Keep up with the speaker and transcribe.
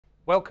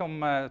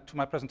Welcome to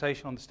my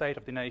presentation on the state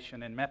of the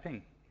nation in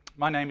mapping.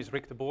 My name is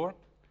Rick de Boer.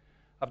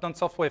 I've done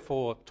software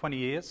for 20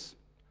 years.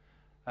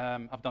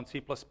 I've done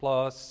C++,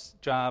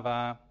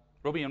 Java,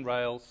 Ruby on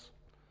Rails.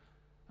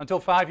 Until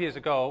 5 years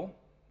ago,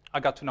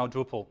 I got to know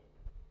Drupal.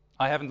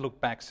 I haven't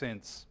looked back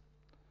since.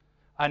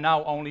 I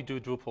now only do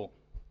Drupal.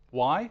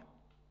 Why?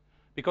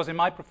 Because in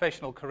my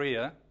professional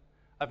career,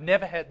 I've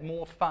never had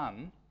more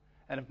fun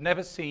and I've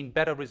never seen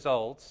better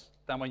results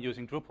than when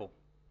using Drupal.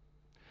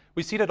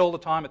 We see that all the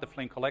time at the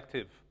Flink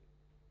Collective.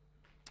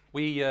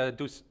 We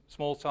do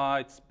small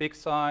sites, big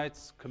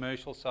sites,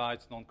 commercial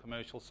sites,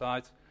 non-commercial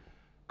sites,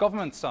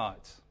 government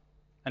sites.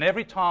 And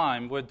every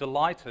time we're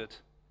delighted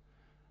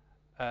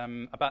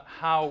about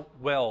how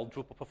well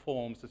Drupal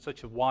performs in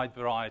such a wide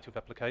variety of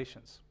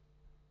applications.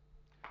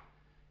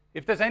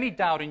 If there's any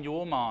doubt in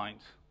your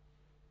mind,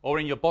 or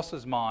in your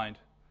boss's mind,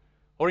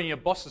 or in your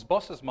boss's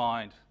boss's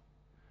mind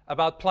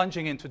about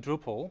plunging into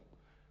Drupal,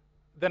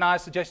 then I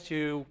suggest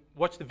you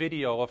watch the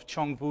video of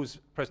Chong Vu's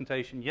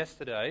presentation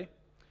yesterday,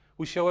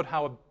 who showed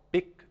how a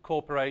big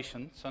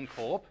corporation,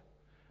 Suncorp,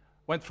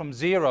 went from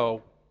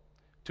 0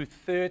 to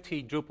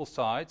 30 Drupal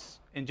sites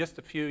in just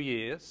a few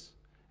years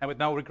and with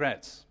no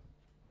regrets.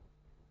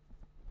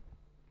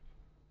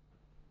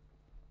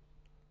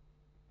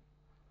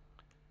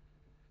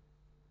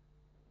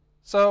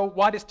 So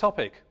why this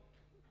topic?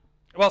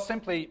 Well,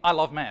 simply, I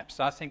love maps.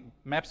 I think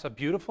maps are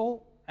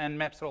beautiful and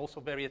maps are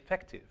also very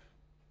effective.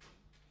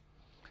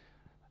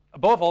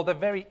 Above all, they're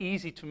very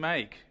easy to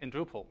make in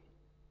Drupal.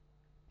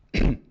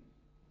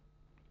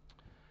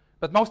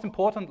 But most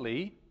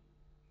importantly,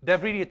 they're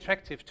really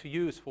attractive to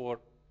use for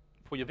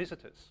your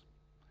visitors.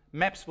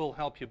 Maps will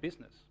help your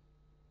business.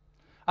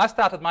 I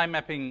started my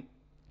mapping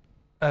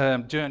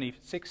journey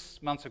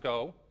 6 months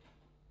ago,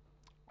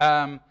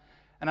 and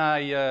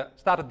I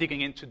started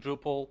digging into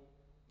Drupal,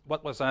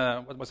 what was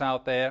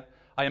out there.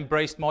 I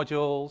embraced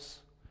modules,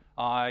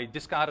 I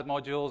discarded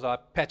modules, I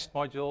patched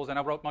modules, and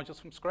I wrote modules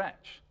from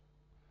scratch.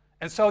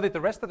 And so did the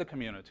rest of the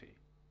community.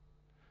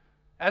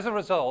 As a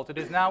result, it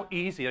is now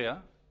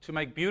easier to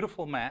make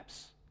beautiful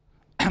maps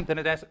than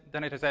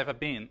it has ever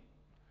been.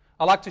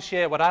 I'd like to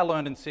share what I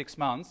learned in 6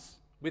 months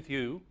with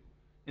you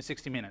in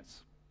 60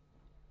 minutes.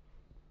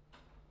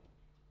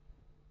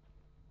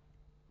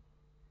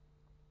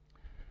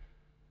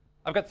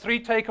 I've got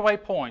 3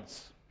 takeaway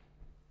points.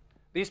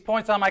 These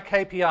points are my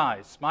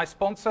KPIs. My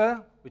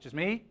sponsor, which is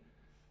me,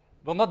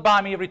 will not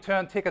buy me a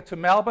return ticket to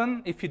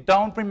Melbourne if you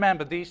don't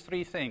remember these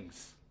 3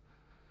 things.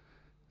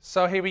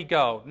 So here we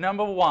go.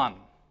 Number 1,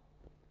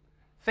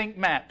 think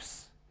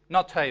maps,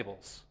 not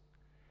tables.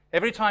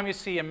 Every time you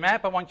see a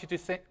map, I want you to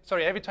think,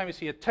 sorry, every time you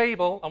see a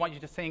table, I want you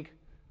to think,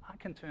 I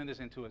can turn this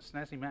into a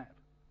snazzy map.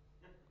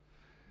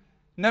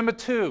 Number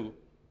 2,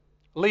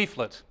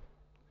 leaflet.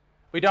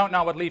 We don't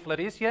know what leaflet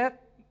is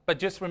yet, but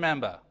just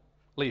remember,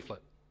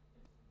 leaflet.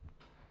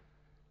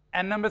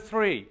 And number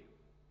 3,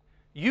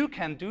 you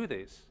can do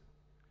this.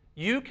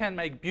 You can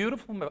make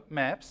beautiful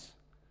maps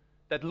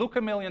that look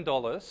 $1 million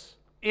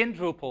in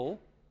Drupal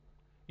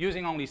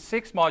using only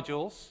 6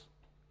 modules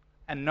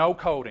and no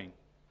coding.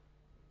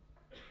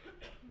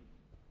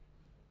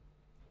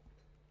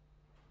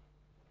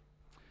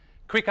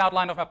 Quick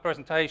outline of my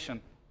presentation.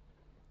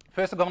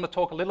 First, I'm going to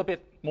talk a little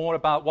bit more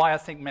about why I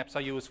think maps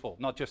are useful,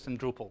 not just in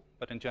Drupal,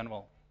 but in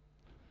general.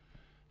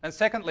 And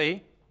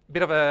secondly, a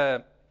bit of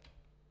a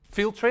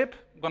field trip.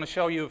 I'm going to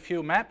show you a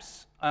few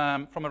maps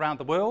from around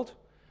the world.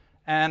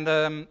 And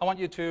I want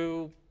you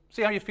to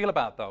see how you feel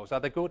about those.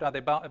 Are they good? Are they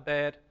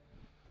bad?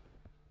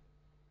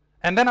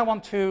 And then I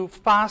want to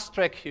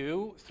fast-track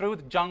you through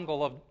the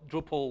jungle of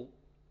Drupal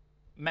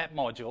map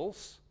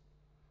modules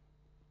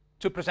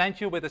to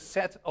present you with a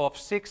set of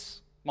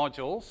 6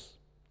 modules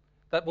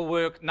that will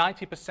work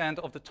 90%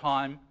 of the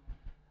time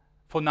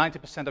for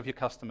 90% of your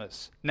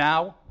customers,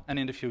 now and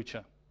in the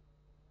future.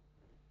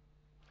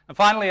 And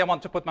finally, I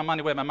want to put my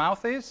money where my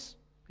mouth is,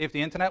 if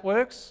the internet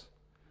works,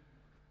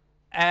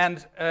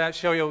 and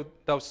show you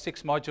those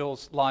 6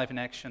 modules live in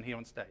action here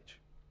on stage.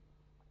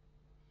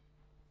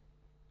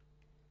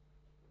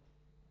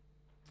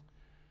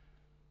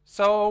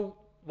 So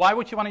why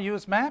would you want to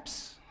use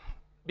maps?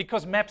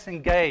 Because maps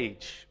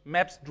engage.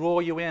 Maps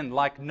draw you in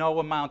like no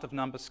amount of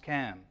numbers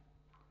can.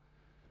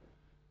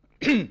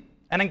 And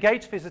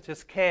engaged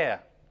visitors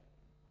care.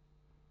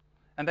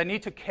 And they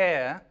need to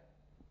care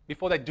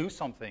before they do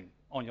something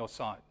on your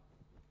site.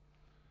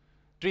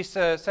 Dries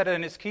said it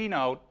in his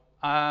keynote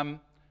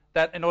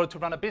that in order to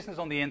run a business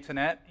on the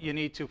internet, you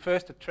need to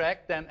first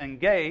attract, then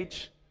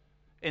engage,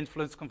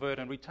 influence, convert,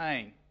 and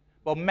retain.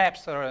 Well,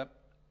 maps are a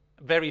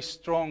very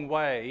strong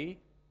way,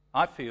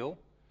 I feel,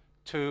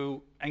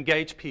 to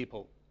engage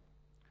people.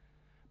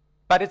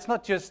 But it's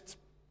not just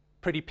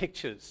pretty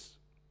pictures.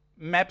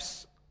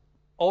 Maps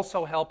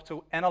also help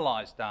to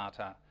analyze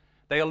data.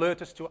 They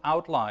alert us to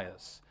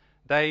outliers.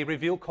 They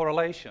reveal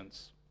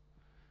correlations.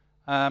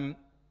 And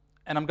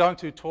I'm going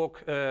to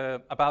talk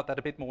about that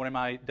a bit more in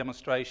my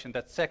demonstration,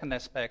 that second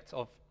aspect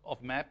of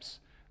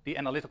maps, the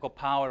analytical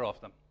power of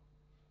them.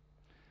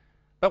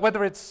 But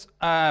whether it's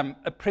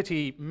a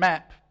pretty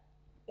map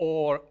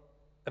or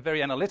a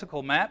very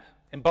analytical map.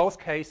 In both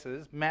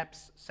cases,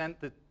 maps send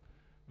the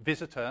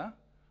visitor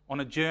on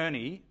a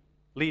journey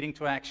leading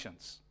to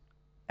actions.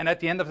 And at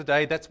the end of the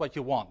day, that's what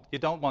you want. You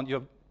don't want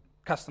your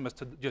customers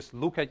to just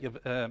look at your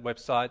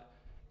website.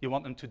 You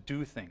want them to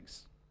do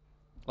things,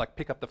 like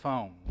pick up the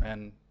phone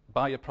and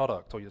buy your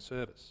product or your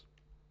service.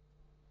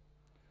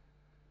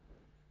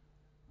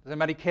 Does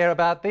anybody care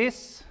about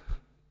this?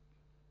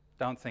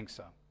 Don't think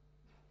so.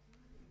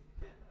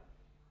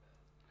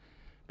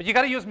 But you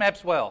got to use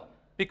maps well,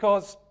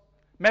 because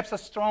maps are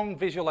strong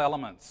visual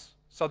elements.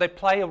 So they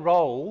play a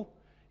role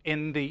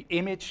in the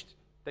image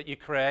that you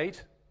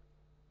create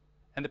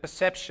and the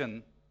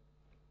perception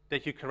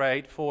that you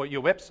create for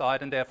your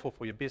website and therefore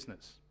for your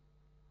business.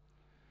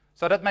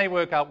 So that may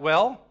work out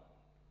well,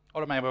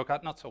 or it may work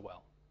out not so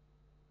well.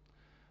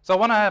 So I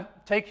want to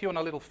take you on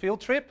a little field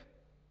trip.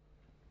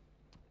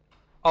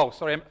 Oh,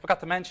 sorry, I forgot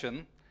to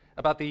mention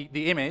about the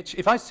image.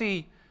 If I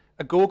see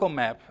a Google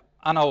map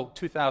anno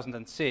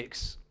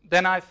 2006,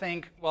 then I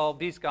think, well,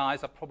 these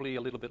guys are probably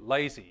a little bit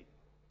lazy,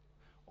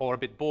 or a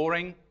bit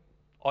boring,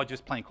 or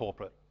just plain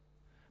corporate.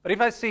 But if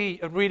I see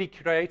a really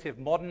creative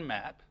modern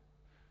map,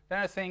 then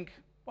I think,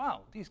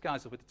 wow, these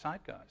guys are with the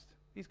zeitgeist.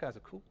 These guys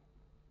are cool.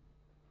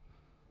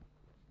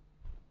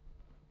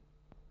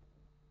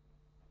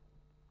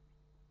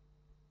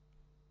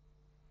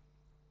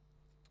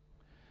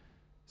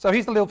 So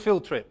here's the little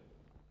field trip.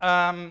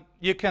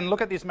 You can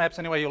look at these maps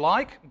any way you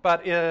like,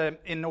 but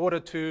in order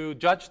to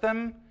judge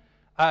them,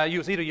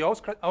 use either your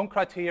own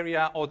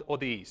criteria or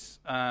these,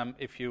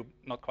 if you're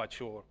not quite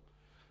sure.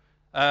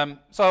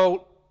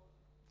 So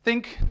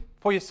think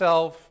for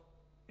yourself,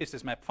 is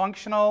this map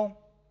functional?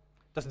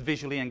 Does it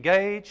visually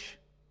engage?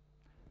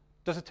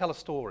 Does it tell a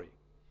story?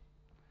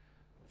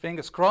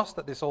 Fingers crossed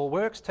that this all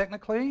works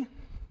technically.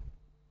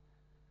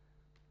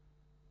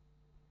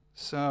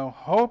 So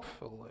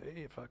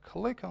hopefully, if I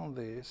click on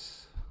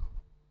this,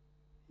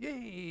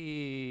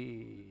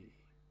 yay!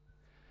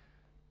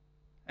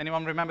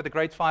 Anyone remember the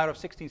Great Fire of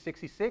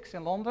 1666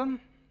 in London?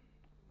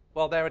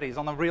 Well, there it is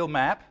on a real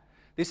map.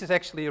 This is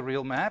actually a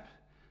real map.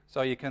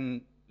 So you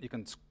can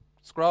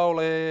scroll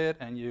it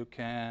and you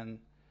can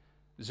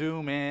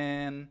zoom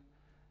in.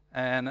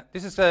 And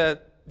this is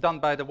done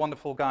by the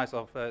wonderful guys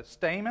of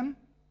Stamen.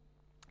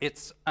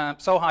 It's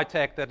so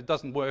high-tech that it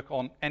doesn't work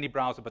on any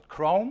browser but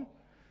Chrome.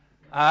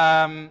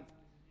 And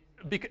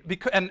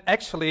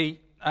actually,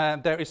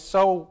 there is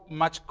so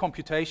much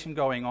computation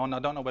going on. I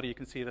don't know whether you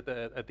can see it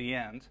at the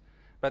end,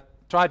 but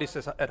try this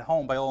at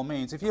home by all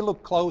means. If you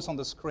look close on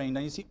the screen,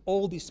 then you see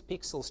all these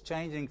pixels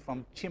changing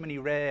from chimney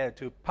red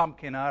to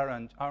pumpkin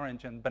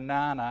orange and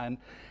banana, and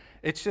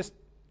it's just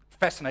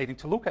fascinating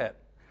to look at.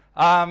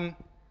 And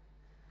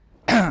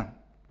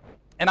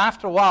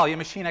after a while, your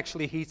machine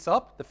actually heats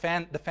up. The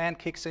fan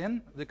kicks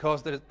in,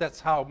 because that's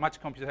how much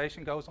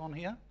computation goes on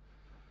here.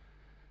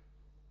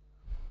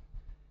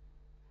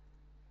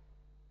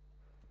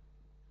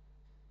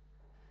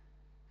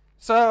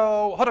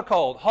 So, hot or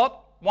cold?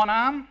 Hot, one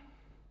arm.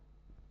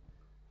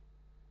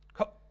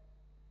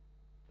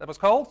 That was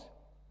cold?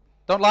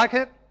 Don't like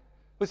it?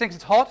 Who thinks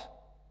it's hot?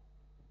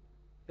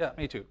 Yeah,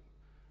 me too.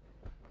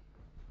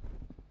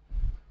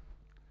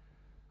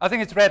 I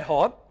think it's red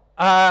hot.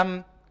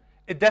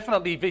 It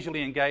definitely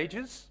visually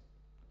engages.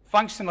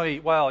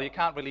 Functionally, well, you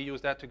can't really use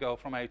that to go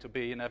from A to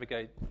B and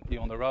navigate you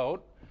on the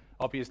road,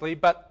 obviously.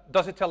 But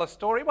does it tell a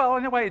story? Well,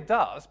 in a way it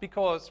does,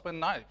 because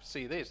when I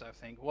see this, I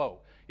think, whoa,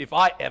 if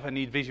I ever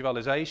need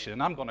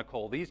visualization, I'm going to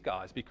call these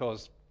guys,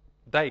 because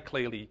they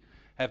clearly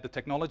have the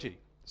technology.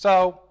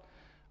 So,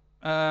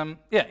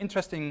 yeah,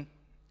 interesting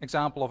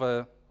example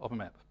of a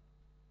map.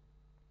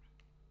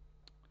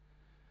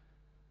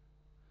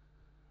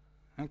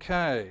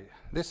 Okay,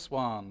 this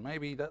one,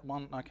 maybe that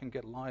one I can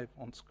get live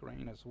on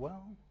screen as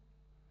well.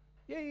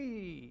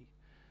 Yay!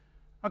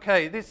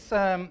 Okay, this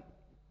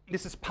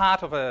is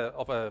part of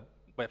a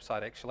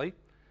website actually,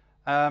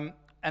 and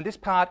this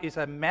part is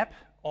a map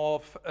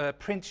of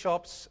print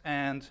shops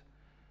and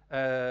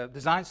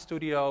design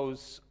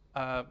studios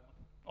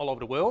all over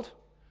the world.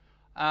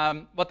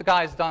 What the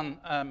guy has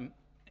done,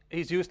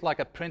 he's used like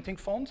a printing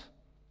font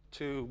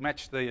to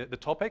match the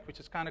topic, which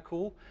is kind of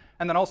cool,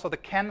 and then also the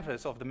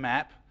canvas of the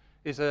map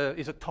is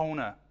a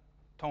toner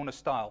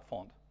style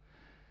font.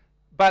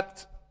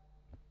 But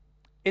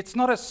it's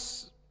not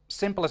as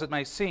simple as it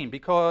may seem,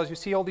 because you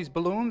see all these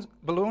balloons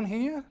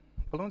here.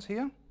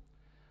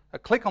 I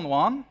click on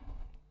one,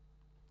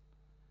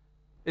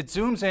 it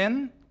zooms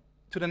in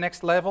to the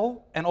next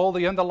level, and all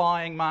the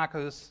underlying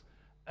markers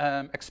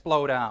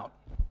explode out.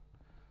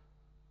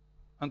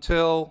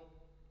 Until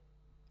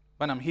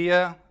when I'm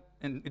here,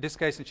 in this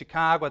case in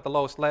Chicago at the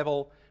lowest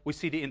level, we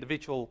see the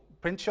individual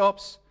print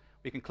shops.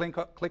 We can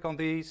click on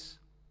these,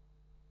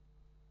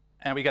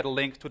 and we get a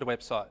link to the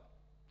website.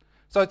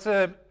 So it's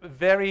a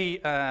very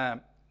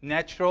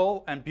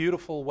natural and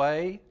beautiful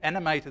way,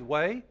 animated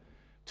way,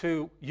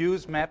 to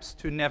use maps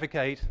to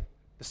navigate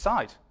the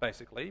site,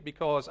 basically,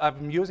 because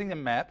I'm using the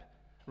map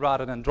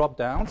rather than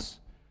drop-downs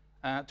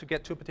to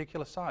get to a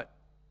particular site.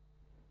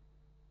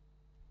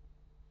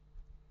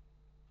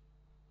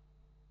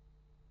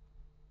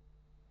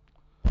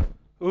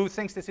 Who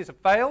thinks this is a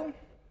fail?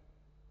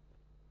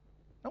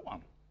 No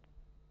one.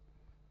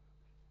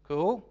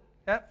 Cool.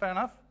 Yeah, fair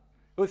enough.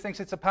 Who thinks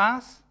it's a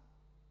pass?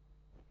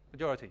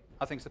 Majority.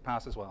 I think it's a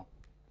pass as well.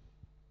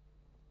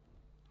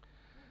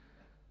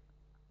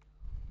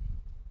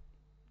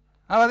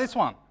 How about this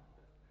one?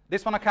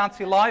 This one I can't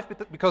see live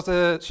because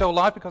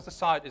the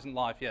site isn't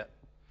live yet.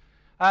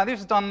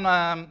 This is done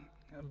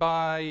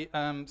by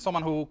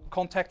someone who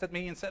contacted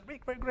me and said,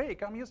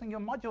 Rick, I'm using your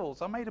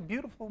modules. I made a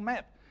beautiful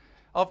map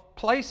of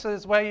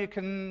places where you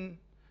can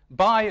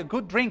buy a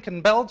good drink in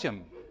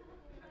Belgium.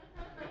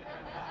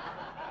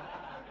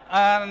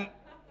 Yeah,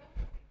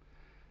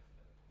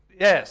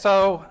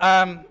 so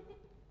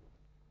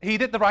he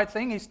did the right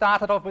thing. He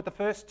started off with the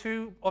first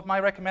 2 of my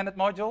recommended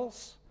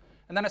modules.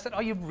 And then I said,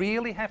 oh, you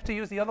really have to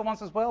use the other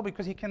ones as well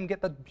because you can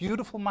get that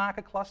beautiful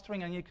marker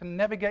clustering and you can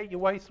navigate your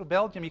way through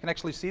Belgium. You can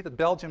actually see that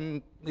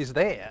Belgium is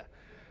there.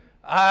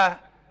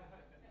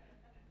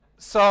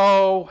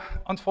 So,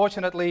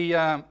 unfortunately,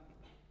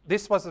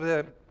 this was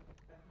the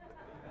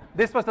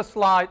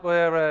slide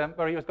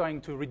where he was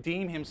going to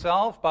redeem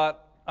himself,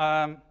 but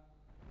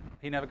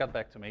he never got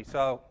back to me.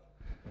 So,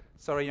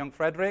 sorry, young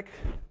Frederick.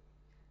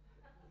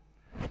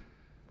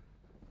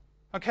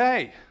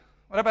 Okay.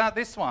 What about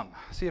this one?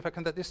 See if I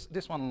can get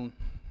this one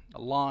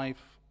live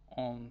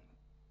on.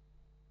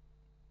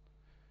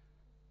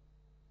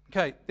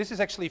 Okay, this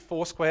is actually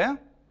Foursquare.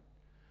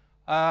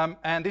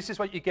 And this is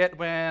what you get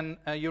when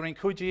you're in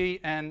Coogee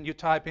and you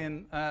type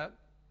in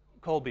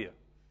cold beer.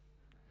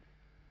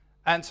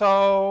 And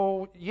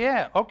so,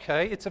 yeah,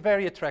 okay, it's a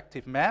very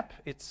attractive map.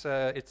 It's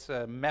a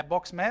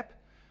Mapbox map.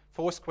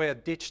 Foursquare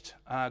ditched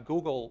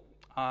Google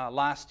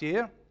last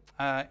year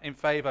in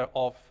favor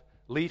of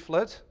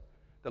Leaflet,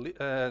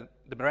 the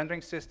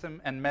rendering system,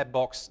 and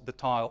Mapbox, the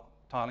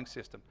tiling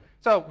system.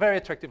 So, very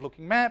attractive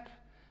looking map.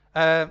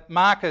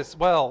 Markers,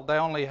 well, they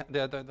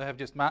have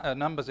just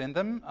numbers in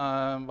them.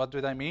 What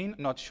do they mean?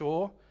 Not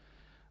sure.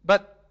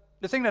 But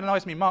the thing that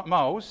annoys me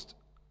most,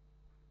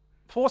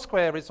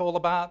 Foursquare is all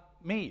about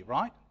me,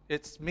 right?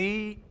 It's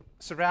me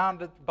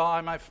surrounded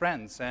by my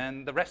friends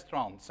and the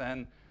restaurants.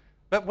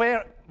 But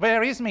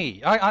where is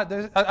me?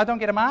 I don't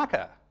get a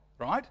marker,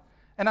 right?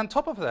 And on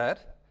top of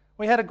that,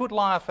 we had a good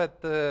laugh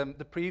at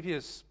the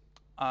previous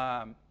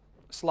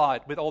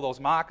slide with all those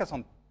markers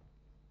on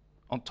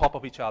top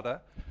of each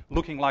other,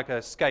 looking like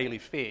a scaly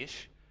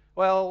fish.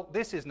 Well,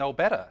 this is no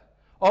better.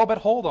 Oh, but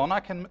hold on, I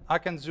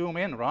can zoom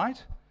in,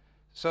 right?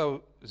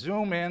 So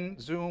zoom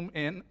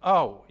in.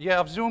 Oh, yeah,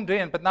 I've zoomed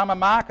in, but now my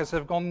markers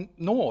have gone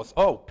north.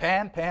 Oh,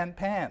 pan, pan,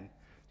 pan.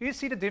 Do you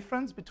see the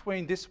difference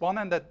between this one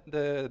and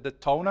the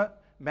toner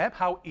map?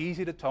 How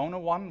easy the toner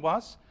one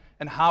was,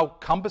 and how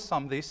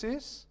cumbersome this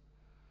is?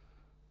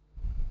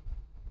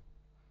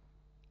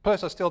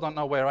 Plus, I still don't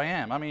know where I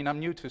am. I mean, I'm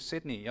new to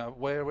Sydney.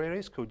 Where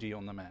is Coogee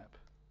on the map?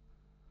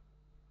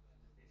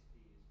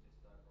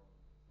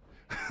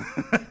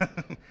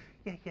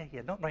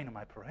 Yeah, don't rain on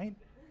my parade.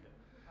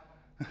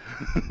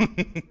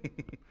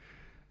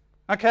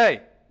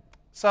 Okay,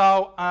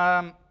 so,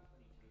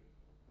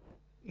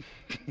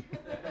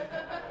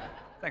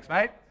 thanks,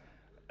 mate.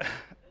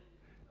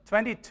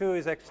 22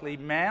 is actually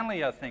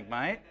Manly, I think,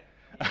 mate.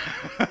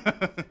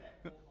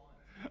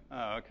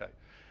 Oh, okay.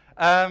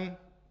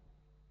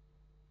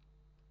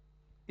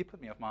 You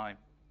put me off my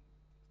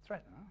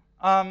thread,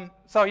 huh?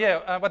 So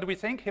yeah, what do we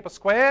think? Hip or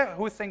square?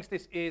 Who thinks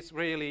this is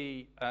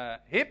really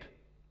hip?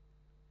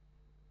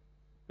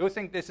 Who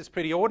think this is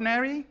pretty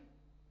ordinary?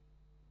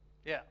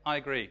 Yeah, I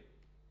agree.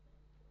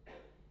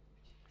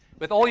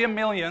 With all your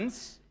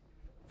millions,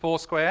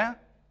 Foursquare,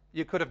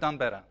 you could have done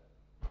better.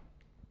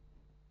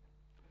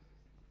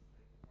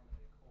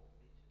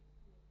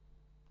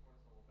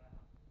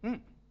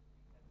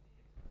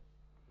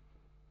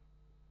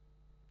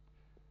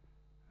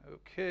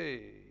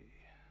 Okay.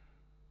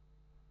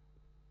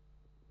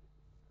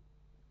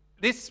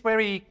 This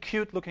very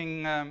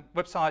cute-looking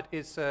website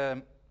is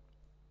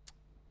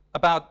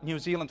about New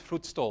Zealand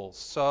fruit stalls.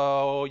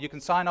 So you can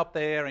sign up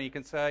there and you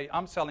can say,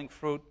 I'm selling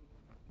fruit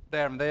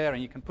there and there,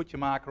 and you can put your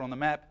marker on the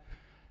map.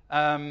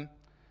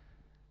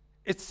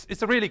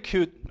 It's a really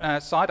cute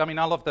site. I mean,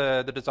 I love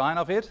the design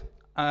of it.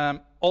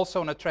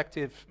 Also an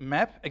attractive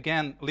map.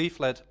 Again,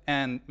 Leaflet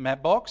and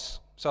Mapbox,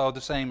 so the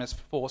same as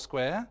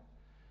Foursquare.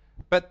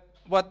 But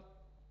what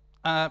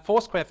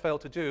Foursquare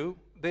failed to do,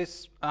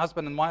 this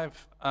husband and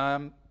wife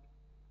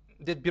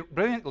did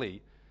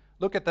brilliantly.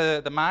 Look at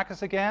the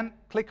markers again,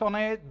 click on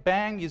it,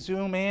 bang, you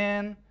zoom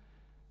in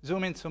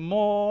some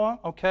more.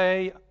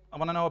 Okay, I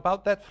want to know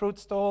about that fruit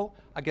stall.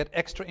 I get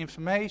extra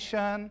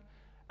information.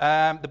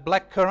 The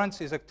black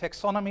currants is a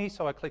taxonomy,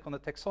 so I click on the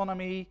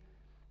taxonomy.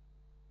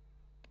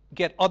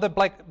 Get other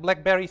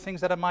blackberry things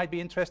that I might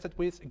be interested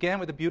with, again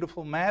with a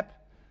beautiful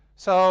map.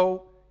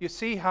 So you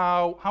see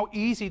how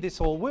easy this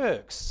all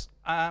works,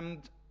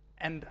 and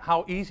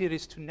how easy it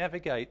is to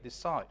navigate this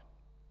site.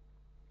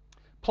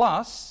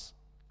 Plus,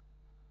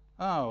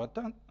 oh,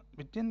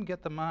 we didn't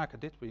get the marker,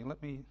 did we?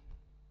 Maybe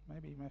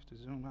we have to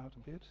zoom out a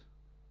bit.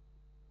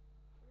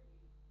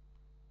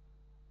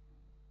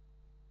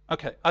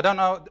 Okay, I don't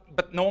know,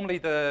 but normally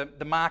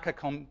the marker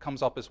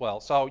comes up as well.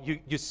 So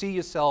you see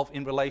yourself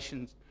in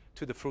relation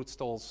to the fruit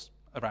stalls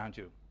around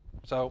you.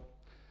 So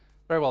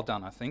very well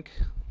done, I think.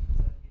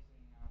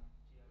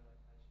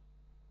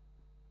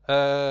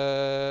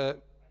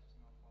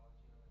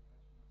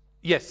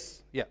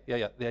 Yes, yeah,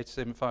 the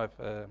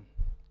HTML5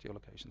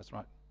 geolocation, that's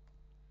right.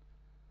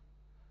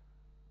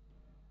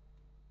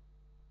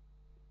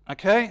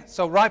 Okay,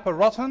 so ripe or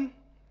rotten?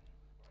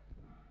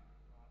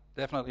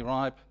 Definitely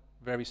ripe.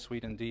 Very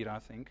sweet indeed, I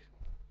think.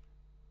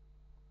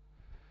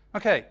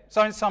 Okay,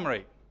 so in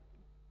summary,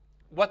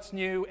 what's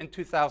new in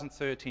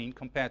 2013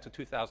 compared to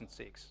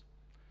 2006?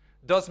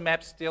 Does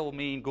Maps still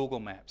mean Google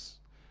Maps?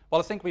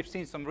 Well, I think we've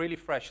seen some really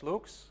fresh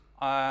looks,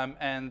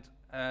 and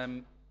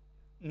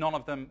none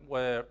of them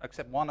were,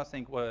 except one, I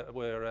think,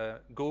 were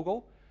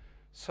Google.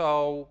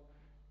 So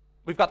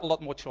we've got a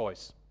lot more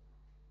choice.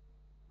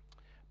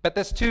 But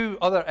there's two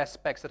other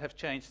aspects that have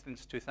changed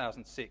since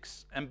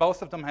 2006, and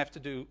both of them have to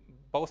do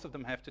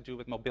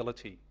with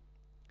mobility.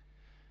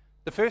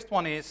 The first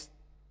one is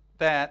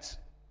that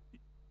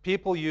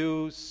people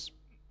use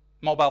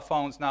mobile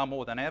phones now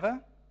more than ever,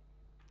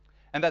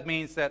 and that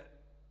means that,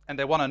 and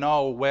they want to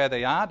know where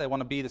they are, they want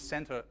to be the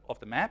center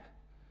of the map.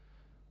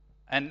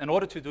 And in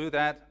order to do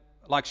that,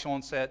 like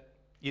Sean said,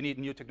 you need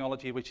new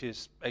technology, which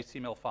is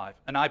HTML5.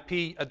 An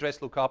IP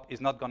address lookup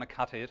is not going to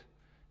cut it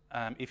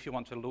if you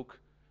want to look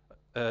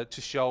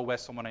to show where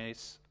someone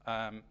is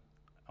on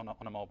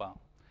a mobile.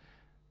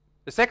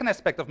 The second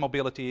aspect of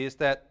mobility is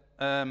that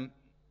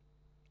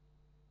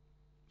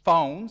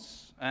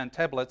phones and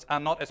tablets are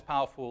not as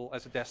powerful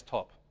as a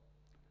desktop.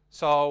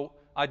 So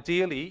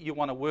ideally, you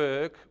want to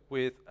work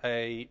with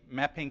a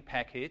mapping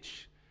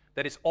package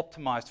that is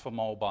optimized for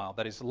mobile,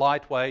 that is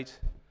lightweight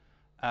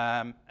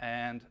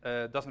and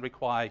doesn't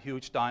require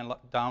huge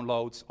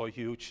downloads or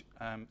huge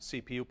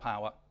CPU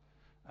power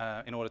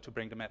in order to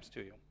bring the maps to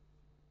you.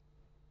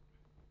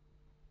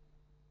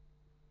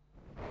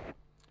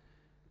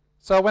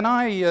 So when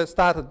I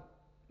started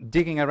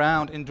digging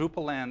around in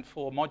Drupalland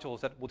for modules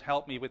that would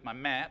help me with my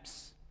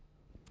maps,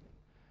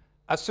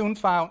 I soon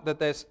found that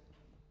there's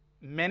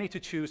many to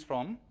choose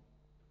from,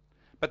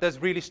 but there's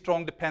really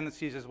strong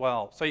dependencies as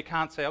well. So you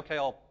can't say, okay,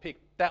 I'll pick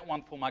that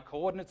one for my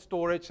coordinate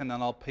storage, and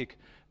then I'll pick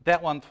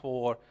that one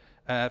for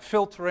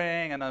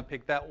filtering, and I'll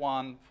pick that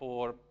one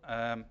for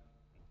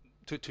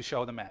to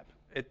show the map.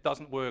 It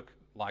doesn't work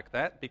like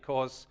that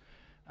because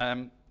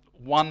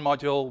one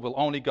module will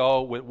only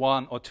go with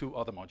one or two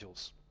other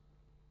modules.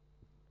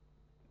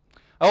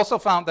 I also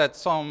found that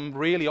some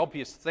really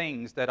obvious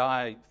things that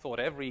I thought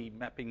every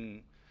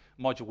mapping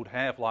module would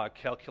have, like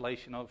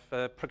calculation of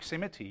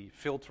proximity,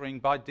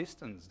 filtering by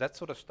distance, that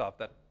sort of stuff,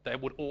 that they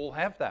would all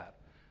have that.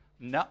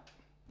 No,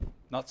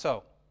 not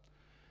so.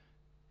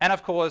 And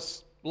of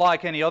course,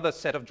 like any other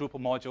set of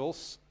Drupal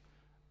modules,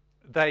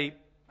 they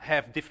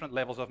have different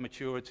levels of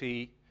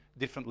maturity,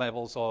 different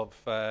levels of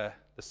the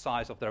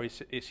size of their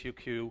issue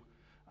queue.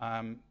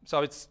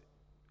 So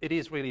it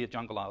is really a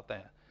jungle out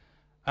there.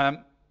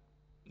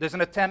 There's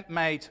an attempt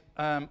made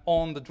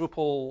on the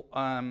Drupal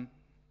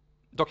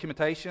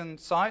documentation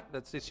site,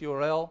 that's this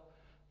URL,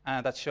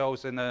 and that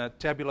shows in a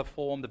tabular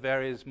form the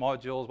various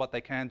modules, what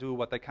they can do,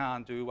 what they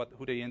can't do,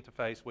 who they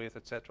interface with,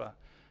 etc.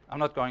 I'm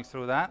not going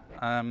through that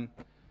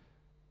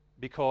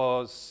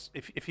because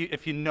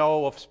if you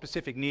know of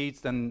specific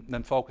needs,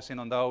 then focus in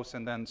on those,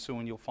 and then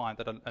soon you'll find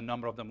that a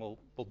number of them will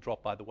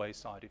drop by the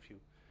wayside if you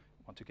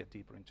want to get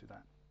deeper into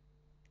that.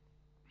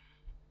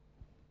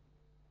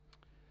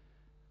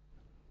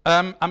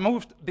 I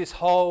moved this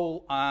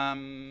whole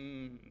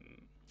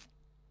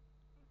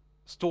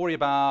story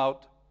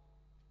about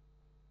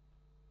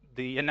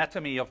the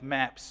anatomy of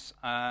maps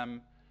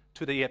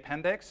to the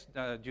appendix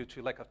due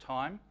to lack of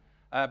time.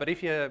 But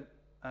if you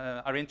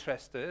are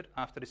interested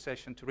after this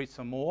session to read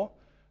some more,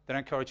 then I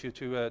encourage you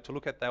to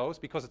look at those,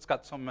 because it's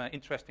got some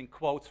interesting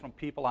quotes from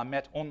people I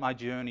met on my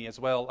journey as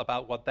well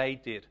about what they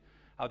did,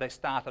 how they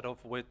started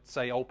off with,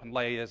 say, open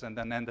layers and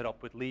then ended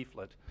up with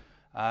leaflet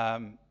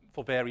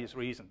for various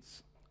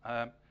reasons.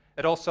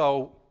 It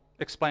also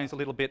explains a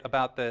little bit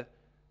about the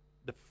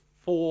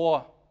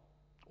 4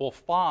 or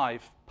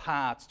 5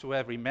 parts to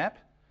every map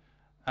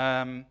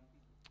and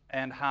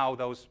how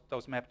those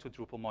map to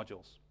Drupal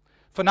modules.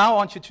 For now, I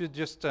want you to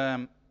just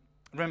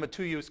remember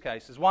 2 use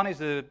cases. One is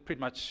pretty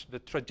much the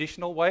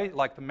traditional way,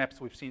 like the maps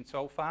we've seen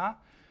so far,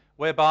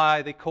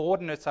 whereby the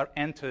coordinates are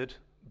entered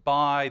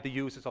by the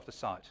users of the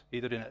site,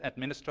 either an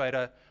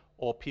administrator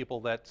or people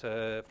that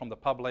from the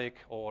public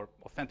or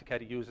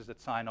authenticated users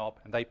that sign up,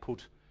 and they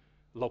put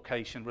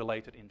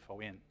location-related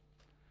info in.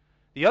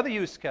 The other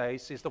use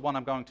case is the one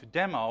I'm going to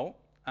demo,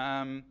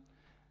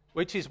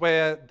 which is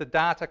where the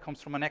data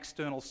comes from an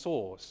external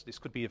source. This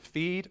could be a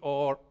feed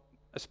or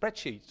a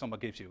spreadsheet someone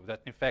gives you.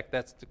 That, in fact,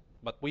 that's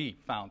what we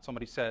found.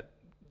 Somebody said,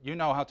 you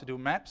know how to do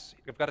maps,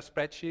 you've got a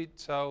spreadsheet,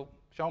 so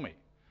show me.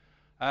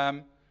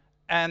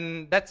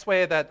 And that's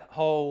where that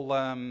whole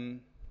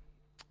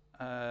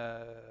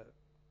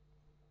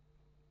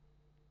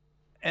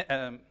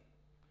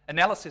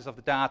analysis of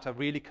the data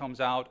really comes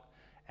out,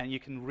 and you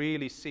can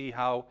really see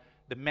how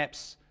the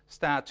maps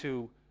start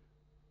to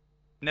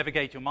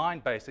navigate your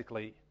mind,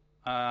 basically.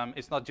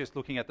 It's not just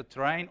looking at the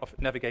terrain or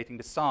navigating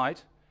the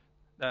site.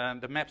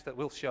 The maps that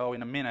we'll show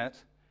in a minute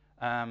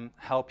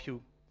help you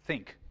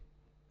think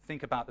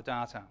about the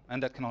data,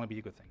 and that can only be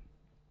a good thing.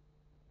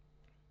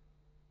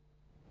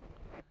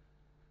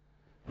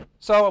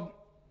 So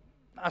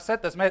I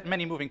said there's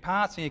many moving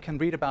parts, and you can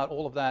read about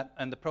all of that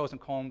and the pros and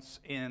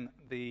cons in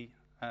the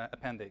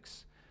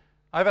appendix.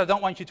 However, I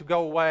don't want you to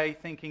go away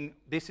thinking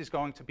this is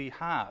going to be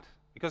hard,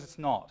 because it's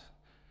not.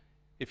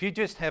 If you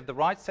just have the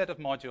right set of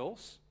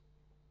modules,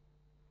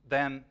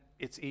 then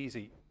it's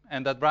easy.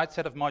 And that right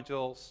set of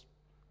modules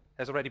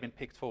has already been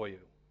picked for you.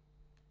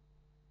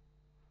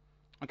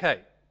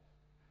 Okay,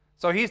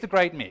 so here's the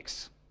great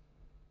mix.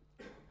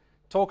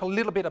 Talk a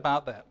little bit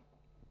about that.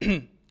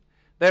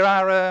 There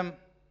are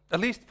at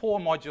least 4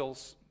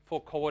 modules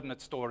for coordinate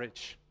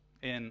storage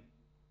in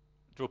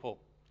Drupal.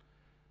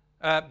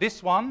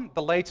 This one,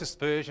 the latest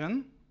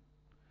version,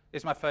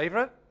 is my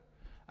favorite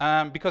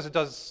because it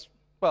does,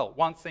 well,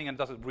 one thing and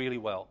does it really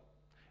well.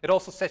 It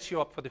also sets you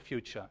up for the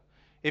future.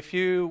 If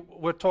you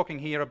were talking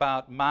here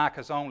about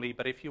markers only,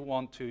 but if you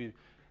want to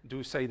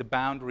do, say, the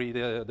boundary,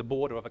 the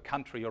border of a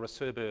country or a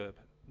suburb,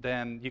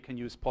 then you can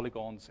use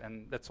polygons,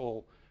 and that's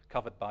all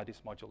covered by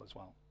this module as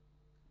well.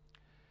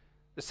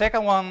 The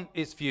second one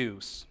is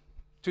views.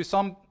 To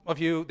some of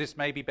you, this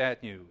may be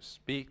bad news,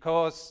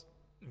 because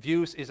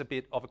views is a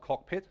bit of a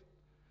cockpit.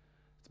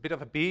 It's a bit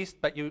of a beast,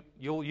 but you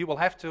will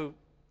have to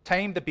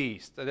tame the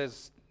beast.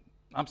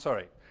 I'm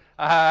sorry.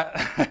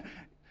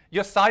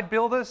 Your site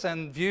builders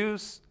and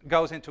views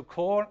goes into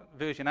core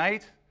version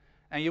 8,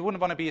 and you wouldn't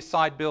want to be a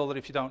site builder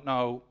if you don't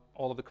know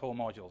all of the core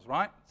modules,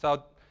 right?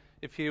 So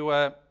if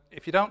you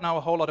don't know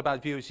a whole lot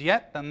about views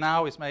yet, then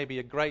now is maybe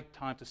a great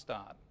time to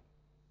start.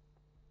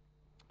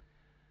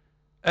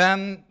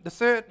 And the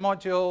third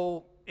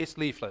module is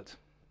Leaflet.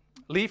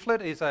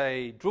 Leaflet is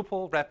a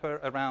Drupal wrapper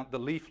around the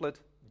Leaflet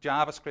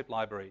JavaScript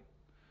library.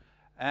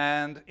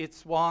 And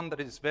it's one that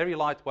is very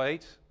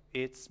lightweight.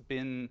 It's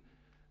been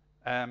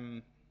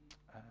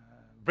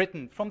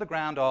written from the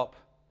ground up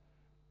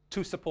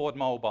to support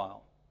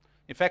mobile.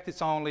 In fact,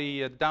 it's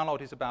only, the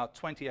download is about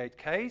 28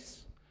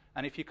 Ks.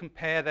 And if you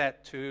compare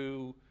that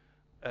to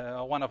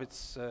one of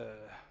its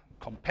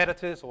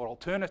competitors or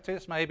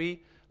alternatives,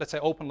 maybe, let's say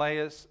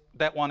OpenLayers,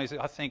 that one is,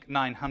 I think,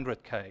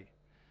 900K.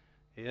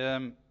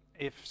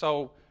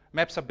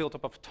 Maps are built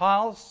up of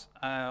tiles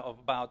of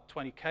about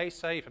 20K,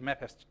 say. If a map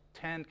has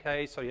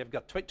 10K, so you've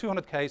got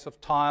 200Ks of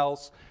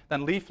tiles,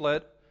 then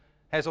Leaflet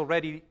has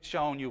already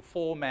shown you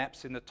 4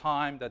 maps in the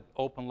time that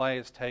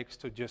OpenLayers takes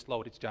to just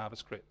load its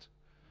JavaScript.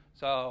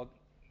 So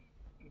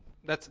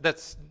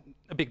that's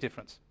a big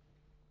difference.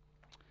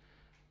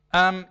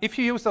 If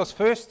you use those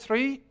first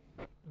 3,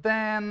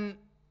 then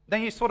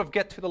you sort of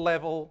get to the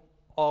level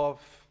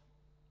of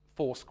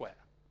Foursquare,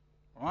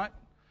 right?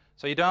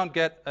 So you don't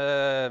get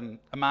a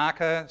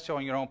marker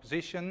showing your own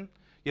position.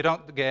 You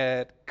don't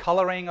get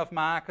coloring of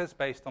markers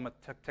based on a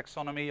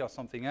taxonomy or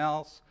something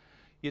else.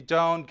 You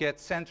don't get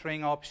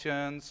centering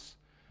options.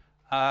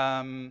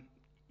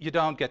 You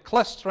don't get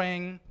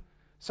clustering.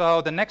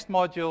 So the next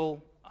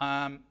module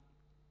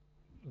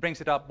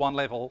brings it up one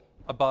level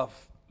above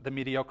the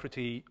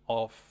mediocrity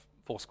of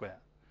Foursquare.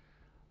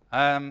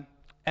 And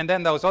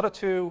then those other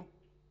 2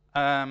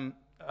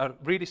 are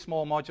really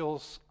small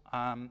modules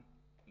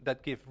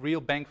that give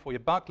real bang for your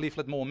buck.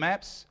 Leaflet more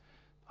maps.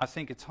 I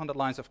think it's 100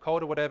 lines of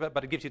code or whatever,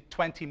 but it gives you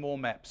 20 more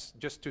maps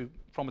just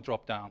from a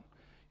drop-down.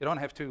 You don't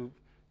have to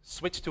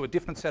switch to a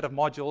different set of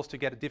modules to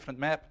get a different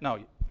map. No,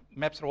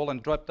 maps are all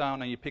in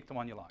drop-down, and you pick the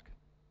one you like.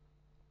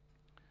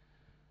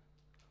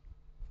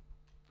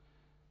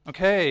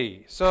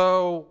 Okay,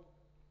 so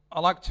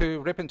I'd like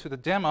to rip into the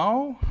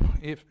demo,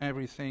 if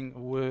everything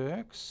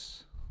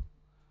works.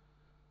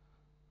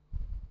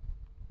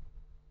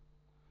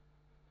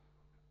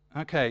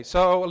 Okay,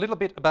 so a little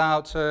bit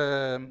about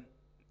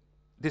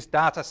this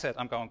data set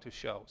I'm going to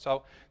show.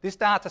 So this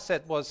data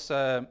set was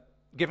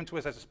given to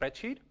us as a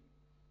spreadsheet,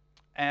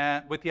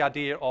 and with the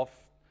idea of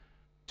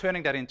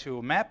turning that into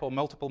a map or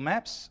multiple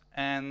maps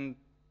and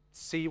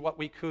see what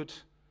we could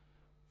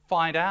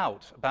find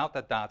out about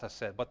that data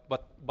set,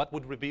 what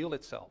would reveal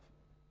itself.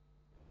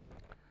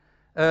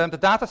 The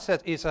data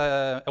set is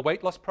a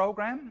weight loss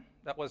program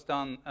that was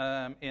done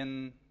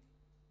in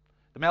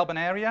the Melbourne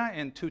area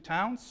in 2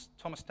 towns,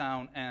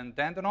 Thomastown and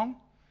Dandenong.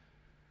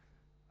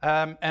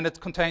 And it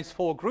contains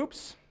 4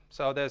 groups.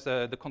 So there's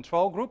the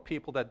control group,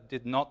 people that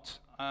did not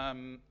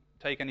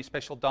take any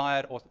special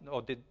diet or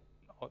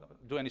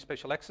do any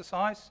special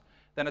exercise.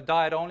 Then a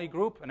diet-only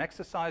group, an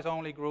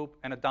exercise-only group,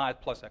 and a diet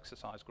plus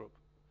exercise group.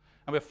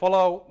 And we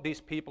follow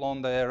these people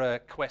on their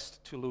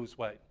quest to lose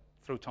weight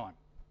through time.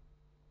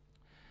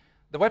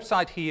 The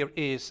website here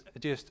is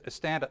just a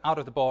standard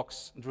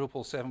out-of-the-box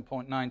Drupal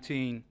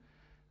 7.19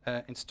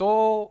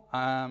 install.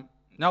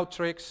 No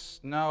tricks,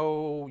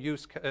 no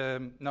use,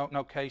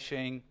 no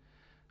caching,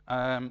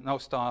 no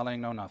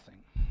styling, no nothing.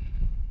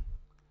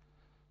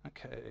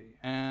 Okay,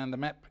 and the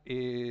map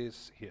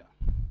is here,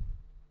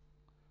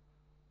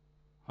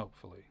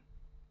 hopefully.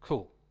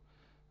 Cool.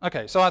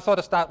 Okay, so I thought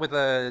I'd start with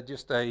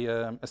just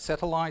a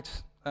satellite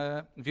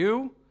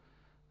view.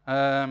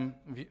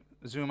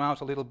 Zoom out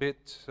a little bit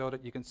so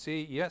that you can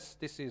see, yes,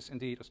 this is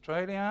indeed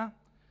Australia.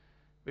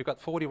 We've got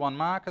 41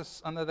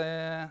 markers under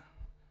there.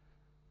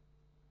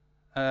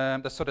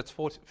 So that's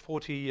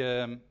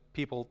 40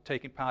 people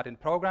taking part in the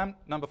program.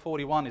 Number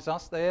 41 is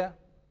us there.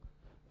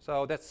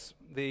 So that's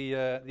the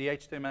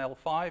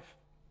HTML5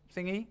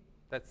 thingy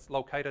that's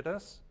located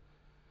us.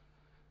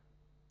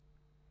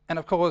 And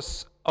of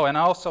course, oh, and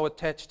I also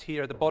attached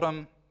here at the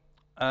bottom,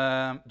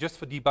 just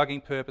for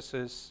debugging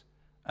purposes,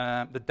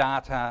 the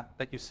data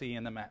that you see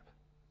in the map.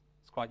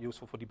 It's quite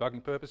useful for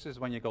debugging purposes.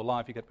 When you go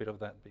live, you get rid of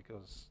that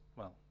because,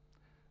 well,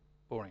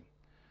 boring.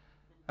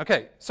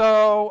 Okay,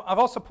 so I've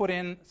also put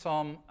in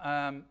some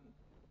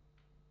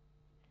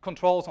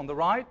controls on the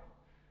right.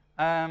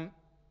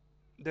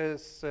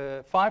 There's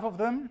 5 of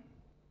them,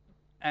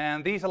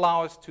 and these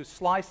allow us to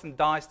slice and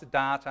dice the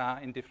data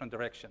in different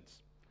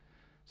directions.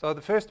 So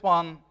the first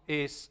one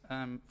is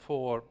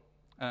for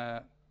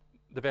the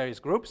various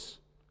groups: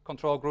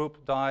 control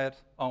group, diet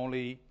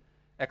only,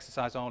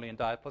 exercise only, and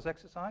diet plus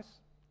exercise.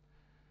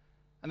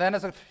 And then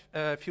there's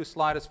a few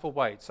sliders for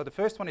weight. So the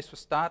first one is for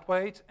start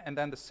weight, and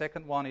then the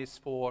second one is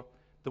for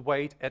the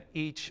weight at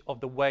each of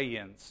the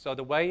weigh-ins. So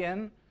the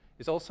weigh-in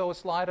is also a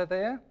slider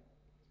there,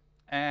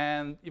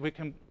 and we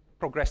can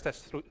progress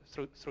this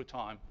through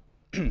time.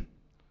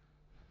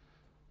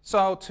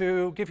 So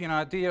to give you an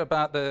idea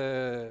about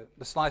the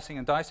slicing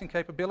and dicing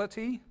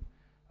capability,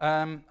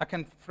 I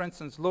can, for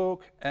instance,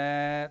 look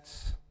at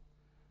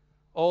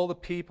all the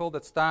people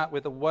that start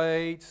with a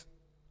weight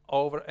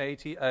over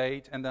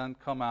 88 and then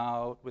come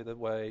out with a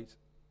weight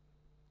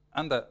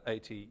under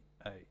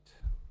 88.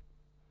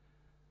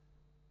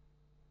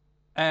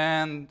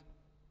 And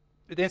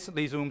it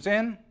instantly zooms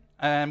in,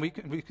 and we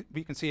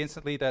can see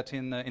instantly that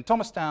in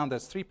Thomastown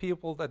there's 3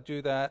 people that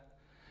do that,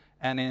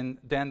 and in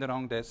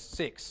Dandenong there's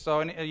 6.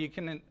 So you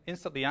can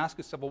instantly ask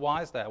yourself, well,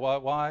 why is that?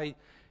 Why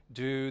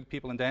do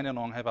people in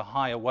Dandenong have a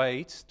higher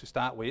weight to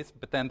start with,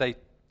 but then they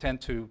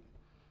tend to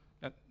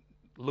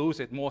lose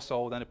it more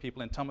so than the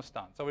people in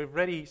Thomastown? So we're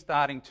already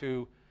starting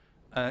to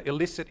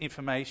elicit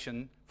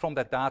information from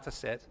that data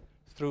set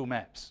through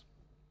maps.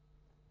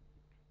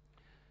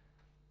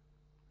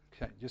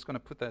 Okay, just going to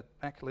put that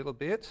back a little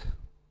bit.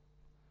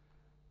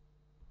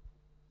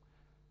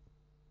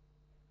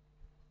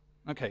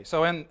 Okay,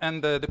 so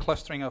and the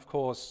clustering, of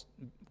course,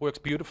 works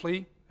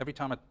beautifully. Every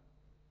time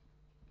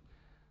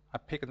I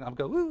pick it and I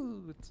go,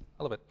 ooh,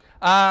 I love it.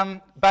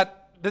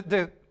 But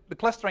the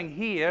clustering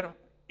here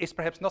is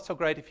perhaps not so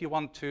great if you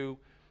want to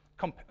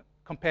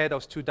compare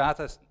those two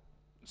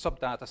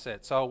sub-data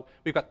sets. So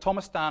we've got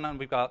Thomastown and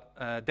we've got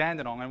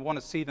Dandenong, and we want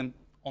to see them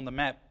on the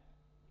map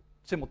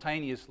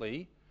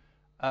simultaneously.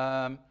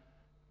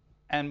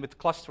 And with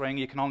clustering,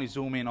 you can only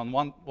zoom in on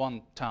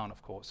one town,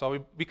 of course.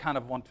 So we kind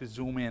of want to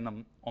zoom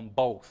in on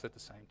both at the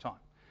same time.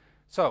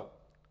 So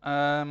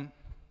I'm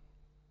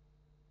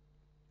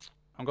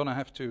going to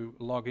have to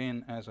log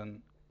in as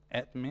an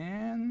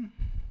admin.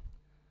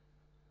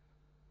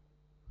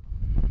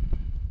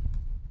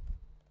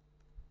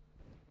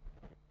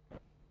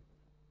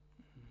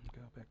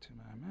 Go back to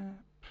my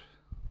map.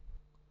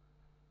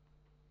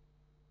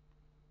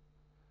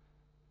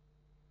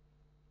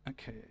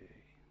 Okay.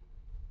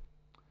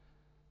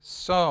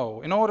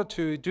 So, in order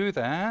to do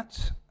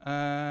that,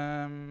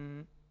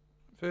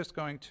 first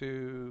going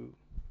to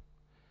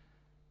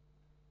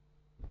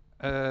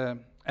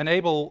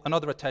enable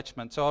another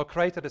attachment. So I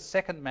created a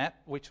second map,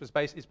 which is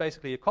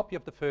basically a copy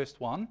of the first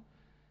one,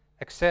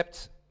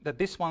 except that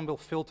this one will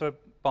filter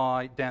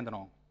by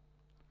Dandenong.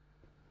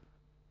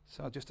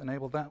 So I'll just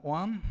enable that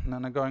one, and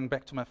then I'm going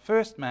back to my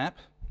first map.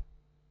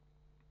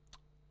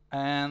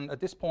 And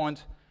at this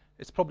point,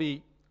 it's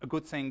probably a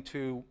good thing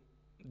to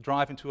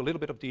drive into a little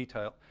bit of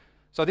detail.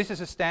 So this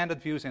is a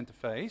standard views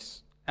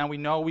interface, and we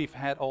know we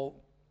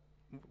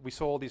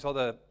saw all these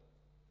other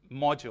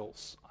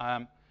modules,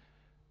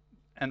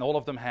 and all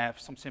of them have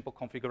some simple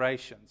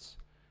configurations.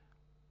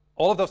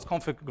 All of those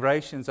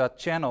configurations are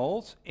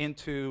channeled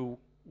into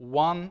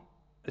one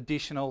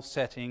additional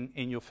setting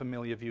in your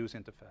familiar views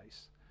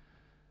interface.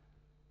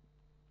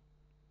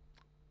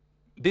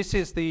 This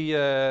is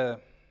the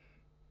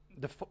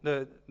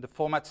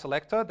format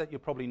selector that you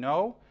probably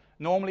know.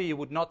 Normally, you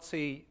would not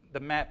see the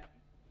map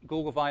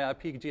Google via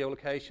IP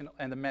geolocation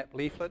and the map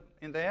leaflet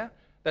in there.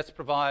 That's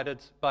provided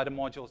by the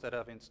modules that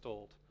I've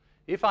installed.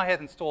 If I had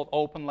installed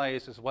open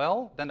layers as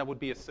well, then there would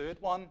be a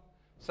third one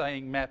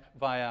saying map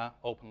via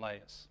open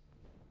layers.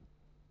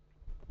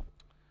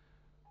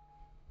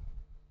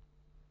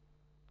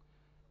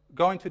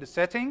 Going to the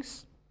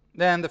settings,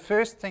 then the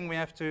first thing we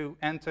have to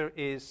enter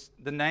is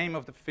the name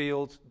of the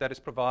field that is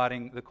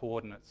providing the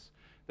coordinates.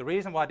 The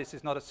reason why this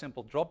is not a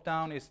simple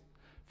drop-down is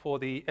for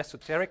the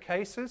esoteric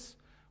cases,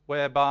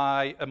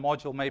 whereby a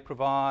module may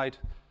provide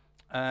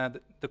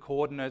the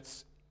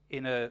coordinates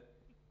in a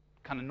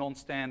kind of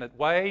non-standard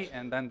way,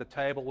 and then the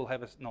table will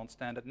have a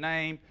non-standard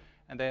name,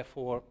 and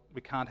therefore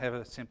we can't have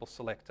a simple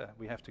selector.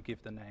 We have to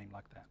give the name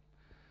like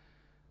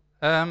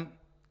that.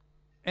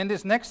 In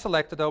this next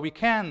selector, though, we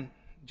can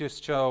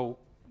just show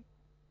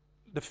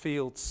the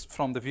fields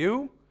from the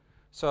view.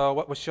 So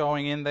what we're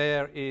showing in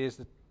there is,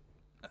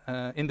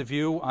 in the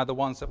view, are the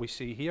ones that we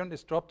see here in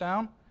this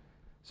drop-down.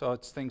 So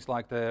it's things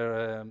like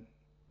their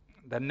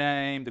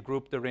name, the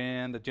group they're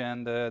in, the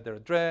gender, their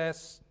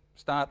address,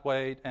 start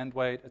weight, end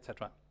weight,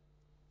 etc.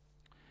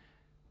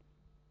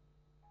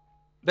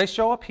 They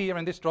show up here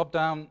in this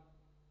drop-down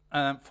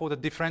for the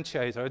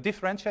differentiator. A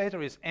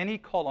differentiator is any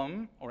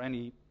column or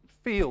any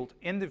field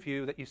in the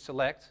view that you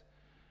select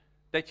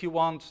that you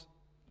want,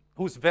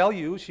 whose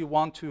values you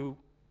want to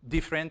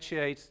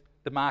differentiate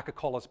the marker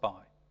colors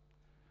by.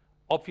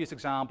 Obvious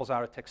examples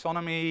are a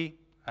taxonomy,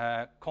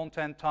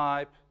 content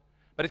type,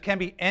 but it can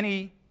be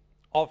any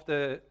of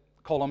the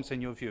columns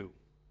in your view.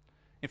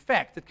 In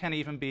fact, it can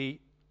even be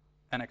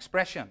an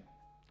expression.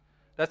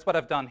 That's what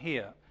I've done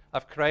here.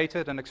 I've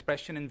created an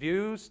expression in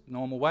views,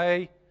 normal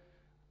way,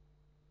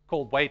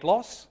 called weight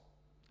loss,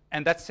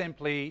 and that's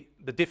simply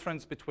the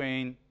difference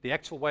between the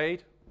actual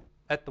weight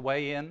at the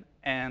weigh-in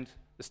and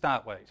the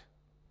start weight.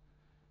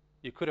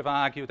 You could have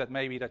argued that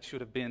maybe that should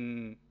have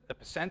been a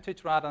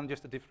percentage rather than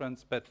just a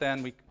difference, but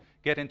then we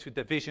get into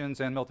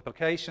divisions and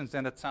multiplications,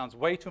 and it sounds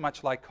way too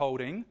much like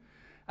coding,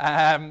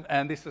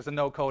 and this is a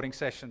no coding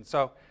session.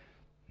 So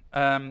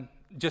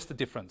just the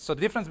difference. So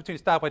the difference between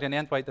start weight and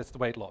end weight, that's the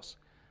weight loss.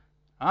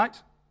 All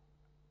right?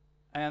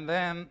 And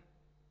then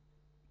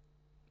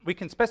we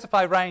can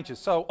specify ranges.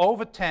 So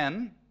over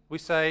 10, we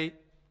say,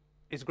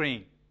 is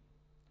green.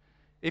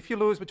 If you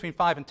lose between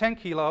 5 and 10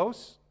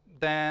 kilos,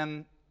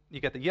 then you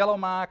get the yellow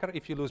marker.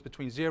 If you lose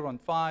between 0 and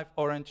 5,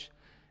 orange.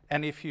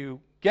 And if you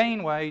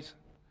gain weight,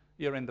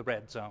 you're in the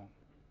red zone.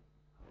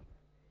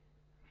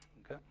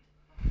 Okay.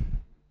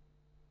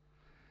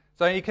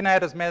 So you can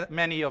add as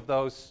many of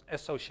those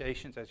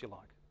associations as you like.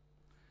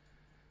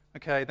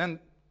 Okay, then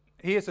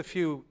here's a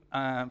few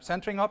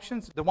centering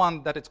options. The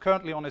one that it's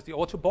currently on is the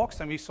auto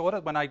box, and we saw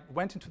that when I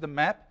went into the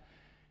map,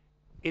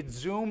 it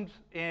zoomed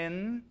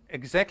in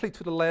exactly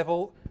to the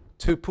level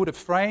to put a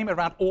frame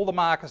around all the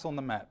markers on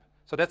the map.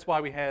 So that's why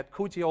we had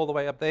Coogee all the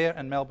way up there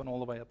and Melbourne all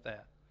the way up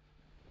there.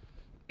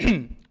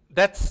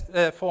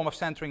 That form of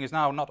centering is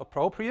now not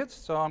appropriate,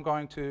 so I'm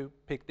going to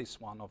pick this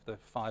one of the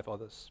 5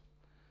 others.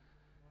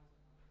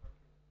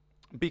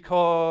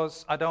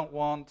 Because I don't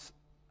want,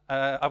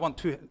 I want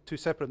two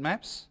separate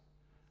maps,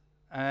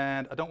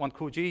 and I don't want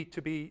Coogee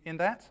to be in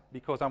that,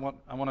 because I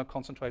want to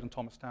concentrate on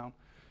Thomastown.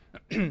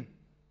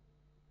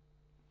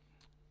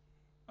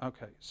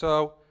 Okay,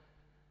 so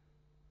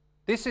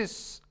this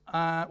is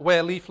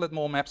where Leaflet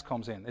More Maps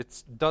comes in.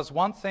 It does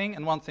one thing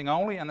and one thing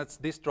only, and it's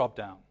this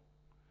drop-down.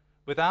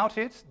 Without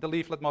it, the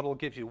leaflet model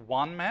gives you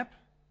 1 map.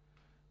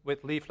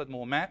 With Leaflet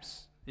More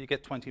Maps, you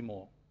get 20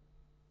 more.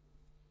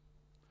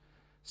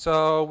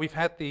 So we've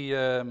had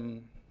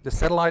the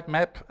satellite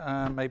map.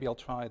 Maybe I'll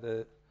try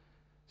the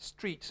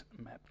street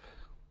map.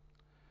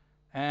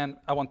 And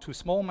I want 2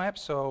 small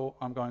maps, so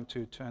I'm going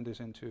to turn this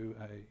into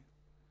a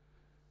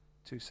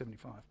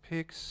 275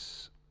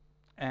 pics.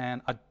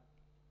 And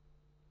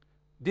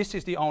this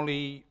is the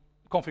only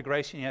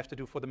configuration you have to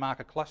do for the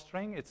marker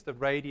clustering. It's the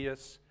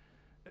radius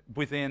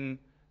within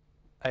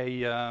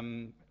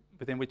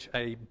which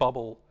a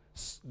bubble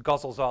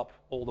guzzles up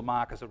all the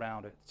markers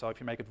around it. So if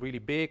you make it really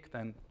big,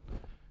 then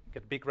you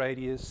get a big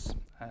radius.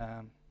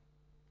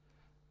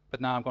 But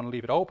now I'm going to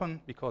leave it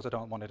open because I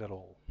don't want it at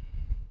all.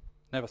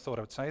 Never thought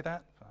I would say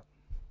that. But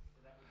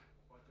so that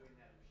by doing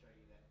that, it will show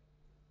you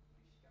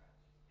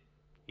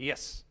that.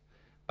 Yes.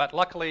 But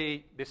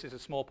luckily, this is a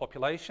small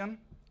population.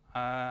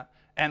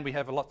 And we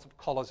have lots of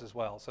colors as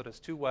well. So there's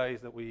 2 ways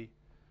that we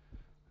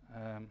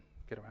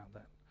get around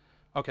that.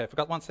 Okay, I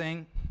forgot one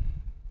thing.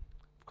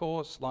 Of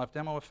course, live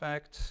demo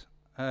effect.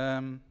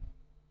 I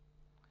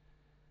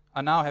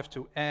now have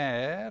to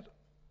add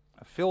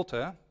a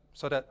filter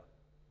so that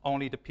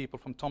only the people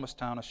from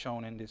Thomastown are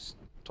shown in this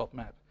top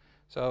map.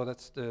 So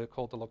that's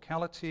called the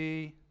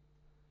locality.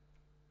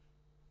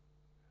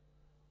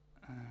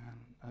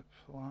 And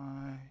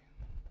apply.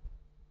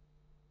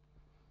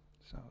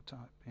 So type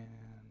in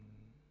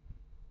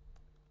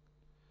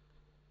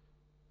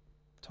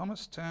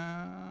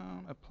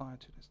Thomastown, apply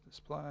to this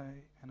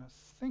display, and I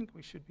think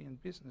we should be in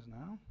business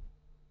now.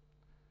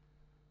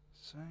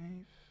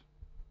 Save.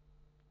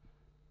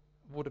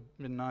 Would have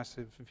been nice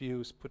if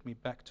views put me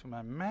back to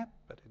my map,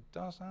 but it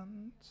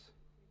doesn't.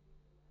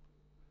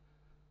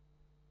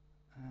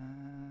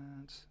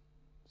 And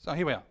so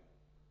here we are.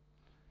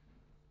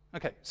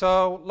 Okay,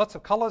 so lots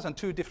of colors and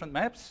 2 different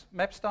maps,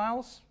 map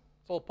styles.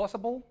 It's all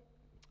possible.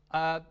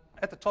 At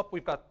the top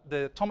we've got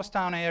the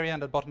Thomastown area,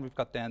 and at the bottom we've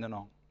got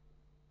Dandenong.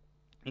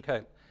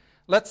 Okay,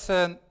 let's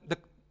and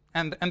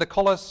the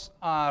colors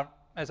are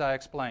as I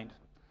explained.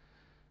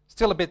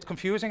 Still a bit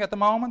confusing at the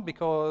moment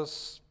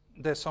because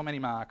there's so many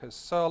markers.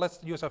 So let's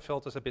use our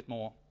filters a bit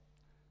more.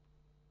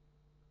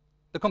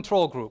 The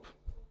control group.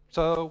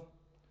 So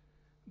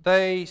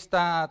they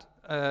start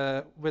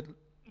with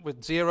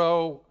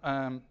 0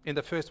 in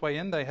the first way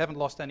in. They haven't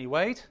lost any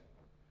weight.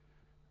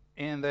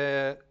 In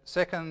the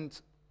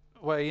second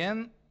way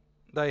in,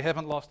 they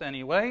haven't lost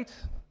any weight.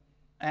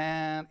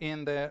 and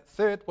in the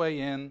third way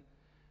in,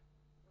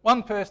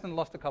 one person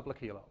lost a couple of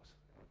kilos.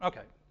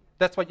 Okay,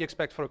 that's what you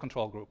expect for a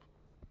control group.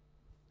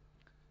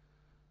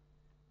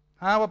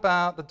 How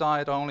about the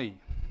diet only?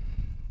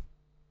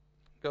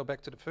 Go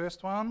back to the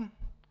first one.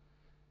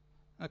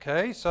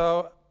 Okay,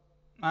 so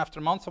after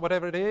a month or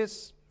whatever it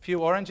is, few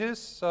oranges,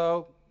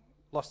 so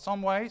lost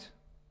some weight.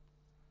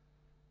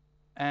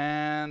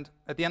 And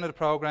at the end of the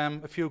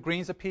program, a few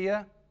greens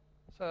appear,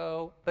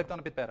 so they've done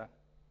a bit better.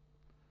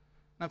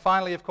 And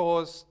finally, of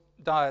course,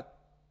 diet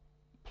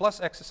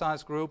plus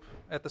exercise group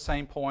at the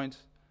same point,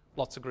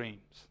 lots of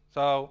greens.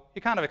 So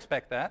you kind of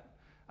expect that,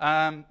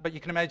 but you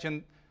can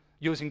imagine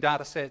using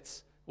data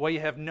sets where you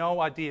have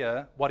no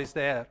idea what is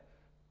there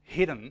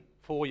hidden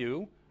for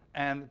you,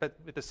 but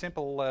with a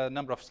simple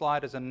number of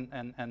sliders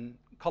and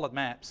colored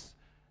maps,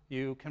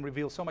 you can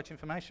reveal so much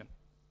information.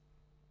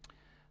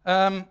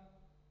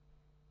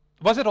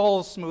 Was it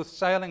all smooth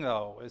sailing,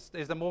 though?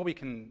 Is there more we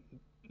can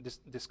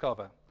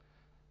discover?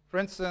 For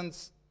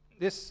instance,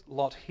 this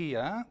lot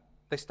here,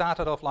 they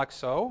started off like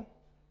so.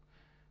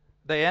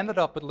 They ended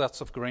up with lots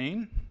of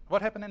green.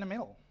 What happened in the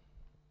middle?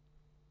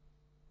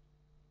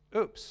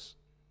 Oops.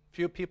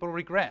 Few people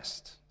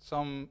regressed.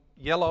 Some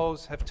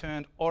yellows have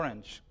turned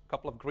orange. A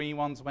couple of green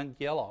ones went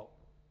yellow.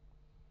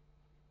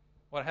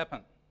 What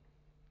happened?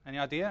 Any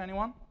idea,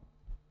 anyone?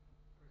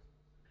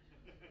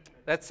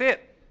 That's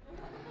it.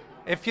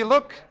 If you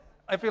look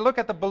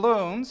at the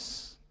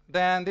balloons,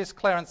 then this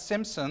Clarence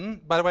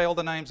Simpson, by the way, all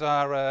the names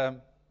are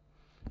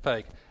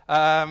fake,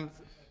 to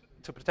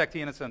protect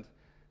the innocent.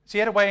 She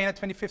had a weigh-in at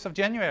 25th of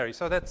January,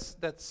 so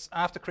that's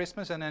after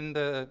Christmas and in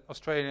the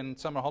Australian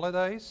summer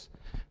holidays.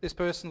 This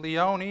person,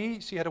 Leonie,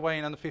 she had a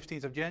weigh-in on the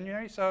 15th of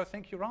January, so I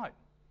think you're right.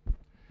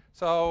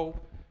 So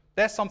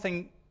that's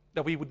something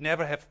that we would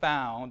never have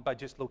found by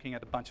just looking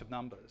at a bunch of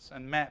numbers.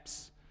 And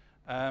maps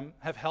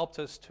have helped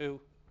us to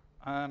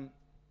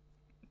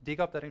dig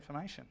up that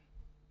information.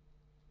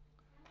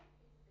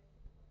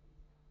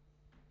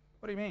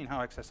 What do you mean,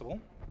 how accessible?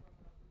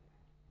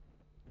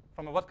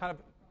 From a what kind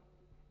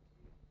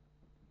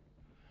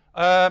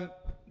of...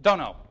 don't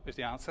know, is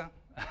the answer.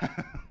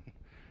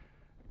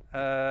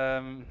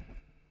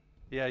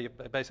 Yeah,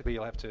 basically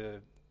you'll have to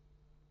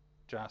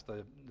just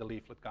the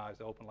leaflet guys,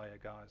 the open layer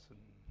guys. And,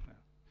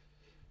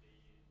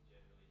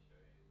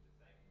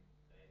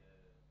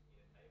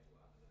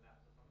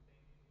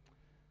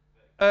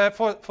 yeah.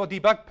 For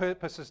debug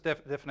purposes,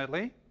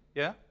 definitely.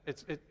 Yeah,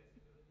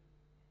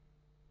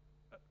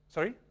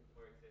 sorry.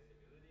 For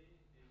accessibility,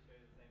 do you show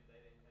the same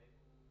data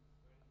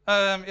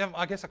in tables?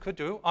 Yeah, I guess I could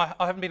do. I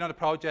haven't been on a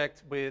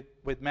project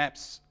with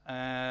maps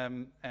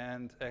and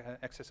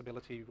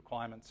accessibility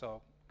requirements,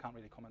 so can't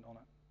really comment on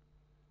it.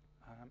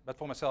 But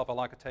for myself, I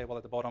like a table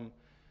at the bottom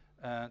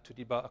to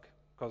debug,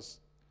 because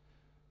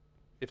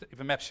if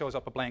a map shows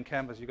up a blank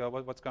canvas, you go,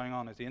 what's going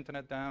on? Is the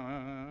internet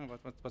down?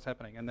 What's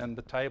happening? And then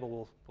the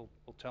table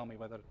will tell me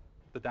whether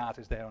the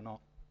data is there or not.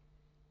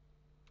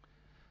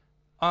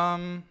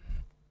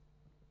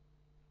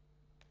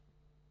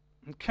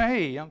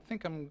 Okay, I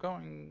think I'm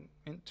going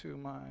into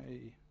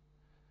my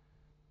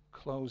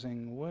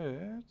closing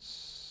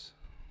words.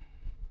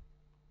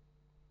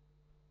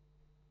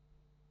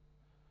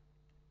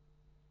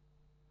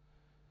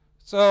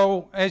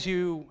 So, as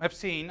you have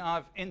seen,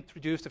 I've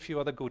introduced a few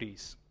other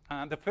goodies.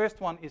 The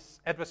first one is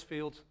address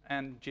field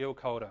and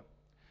geocoder.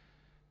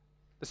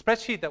 The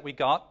spreadsheet that we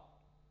got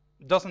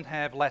doesn't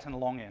have Latin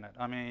long in it.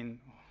 I mean,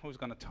 who's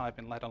going to type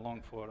in Latin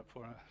long for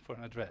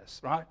an address,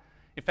 right?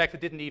 In fact,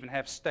 it didn't even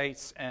have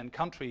states and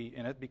country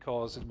in it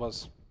because it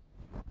was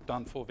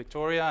done for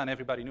Victoria and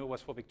everybody knew it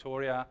was for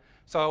Victoria.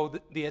 So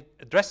the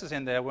addresses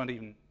in there weren't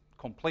even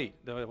complete.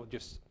 They were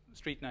just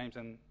street names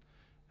and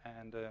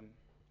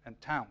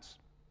towns.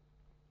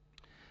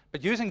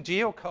 But using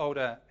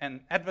geocoder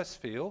and address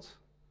field,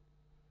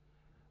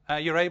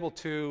 you're able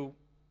to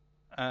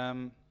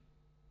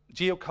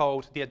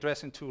geocode the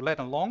address into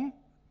Latin long.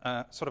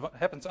 Sort of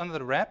happens under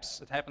the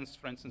wraps. It happens,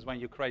 for instance, when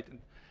you create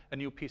a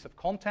new piece of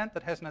content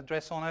that has an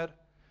address on it.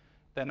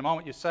 Then the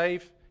moment you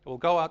save, it will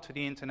go out to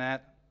the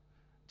internet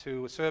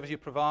to a service you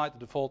provide. The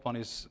default one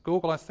is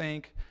Google, I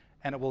think,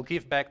 and it will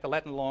give back the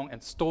Latin long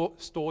and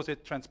stores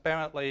it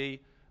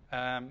transparently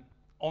on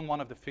one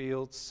of the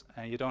fields,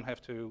 and you don't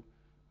have to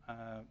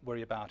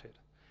worry about it.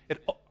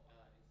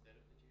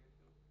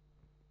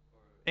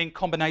 In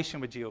combination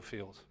with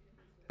geofield.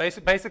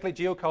 Basically,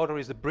 geocoder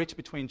is the bridge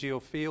between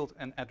geofield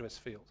and address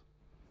field.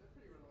 Is that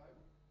pretty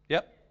reliable?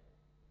 Yep.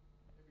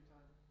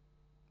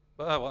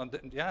 Every time? Well,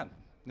 yeah.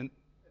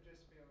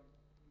 Address field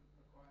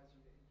requires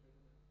you to enter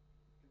it in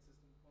a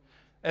consistent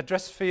format.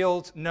 Address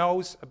field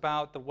knows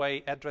about the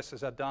way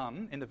addresses are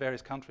done in the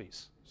various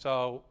countries.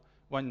 So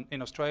when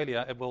in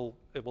Australia, it will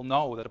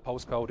know that a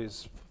postcode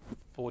is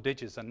 4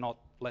 digits and not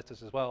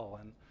letters as well.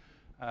 And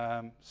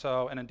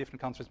and in different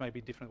countries, maybe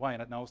a different way,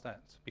 and it knows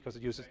that because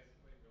it uses.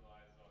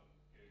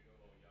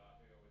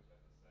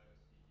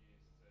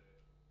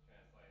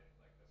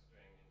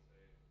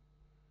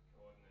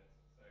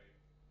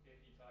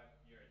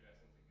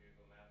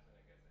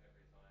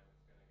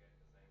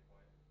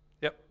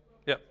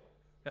 Yep.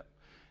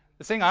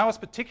 The thing I was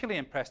particularly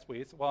impressed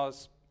with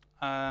was,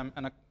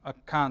 and I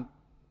can't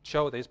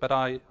show this, but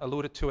I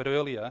alluded to it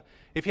earlier.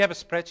 If you have a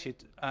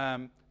spreadsheet,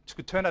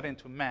 to turn it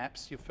into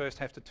maps, you first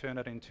have to turn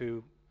it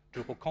into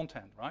Drupal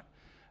content, right?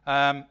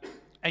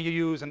 And you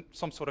use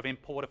some sort of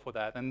importer for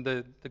that, and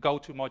the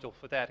go-to module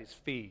for that is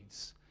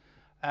feeds.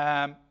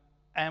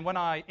 And when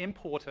I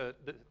imported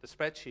the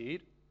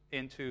spreadsheet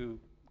into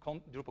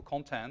Drupal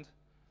content,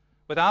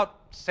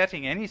 without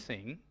setting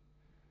anything,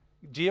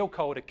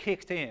 geocoder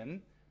kicked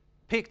in,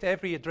 picked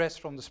every address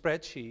from the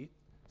spreadsheet,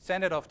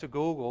 sent it off to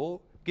Google,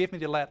 gave me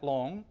the lat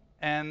long,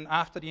 and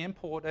after the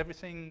import,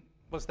 everything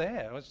was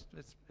there.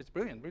 It's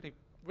brilliant, really,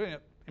 really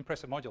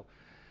impressive module.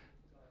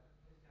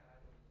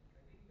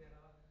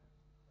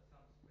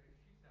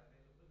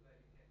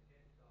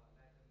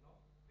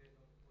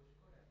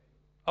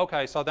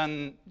 Okay, so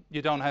then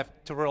you don't have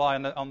to rely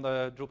on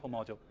the Drupal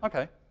module.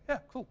 Okay, yeah,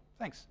 cool,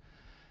 thanks.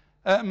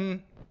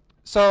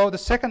 So the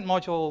second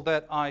module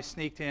that I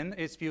sneaked in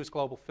is Views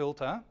Global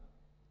Filter.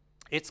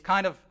 It's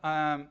kind of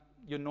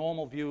your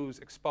normal views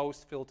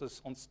exposed filters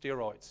on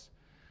steroids.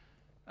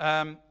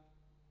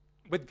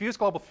 With Views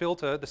Global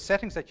Filter, the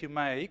settings that you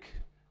make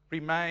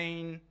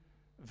remain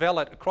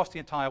valid across the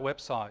entire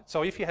website.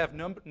 So if you have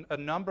a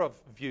number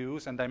of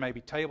views, and they may be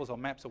tables or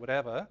maps or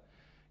whatever,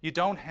 you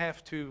don't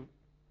have to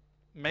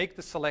make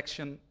the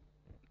selection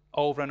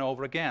over and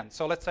over again.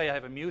 So let's say I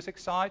have a music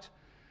site,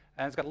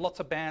 and it's got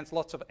lots of bands,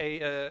 lots of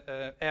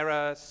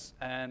eras,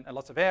 and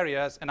lots of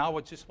areas, and I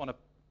would just want to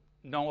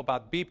know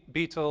about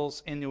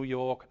Beatles in New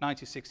York,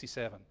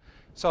 1967.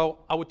 So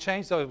I would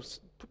change those,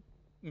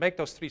 make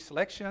those 3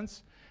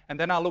 selections, and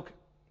then I'll look,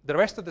 the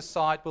rest of the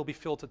site will be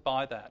filtered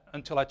by that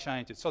until I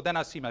change it. So then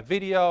I see my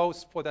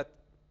videos for that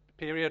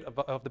period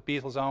of the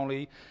Beatles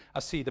only.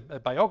 I see the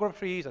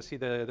biographies, I see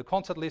the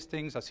concert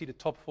listings, I see the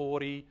top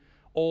 40,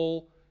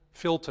 all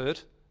filtered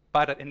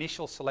by that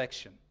initial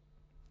selection.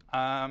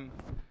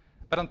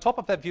 But on top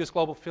of that, Views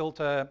Global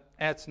Filter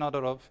adds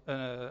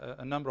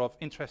a number of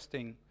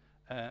interesting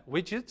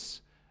widgets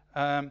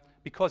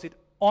because it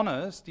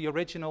honors the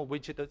original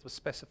widget that was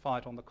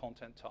specified on the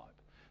content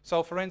type.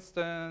 So for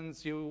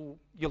instance, you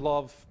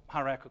love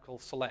hierarchical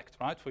select,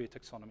 right, for your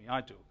taxonomy. I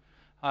do.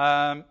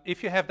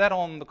 If you have that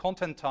on the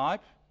content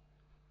type,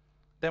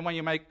 then when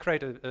you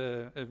create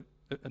a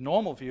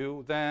normal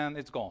view, then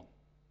it's gone,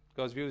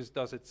 because Views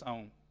does its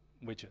own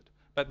widget.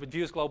 But with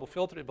Views Global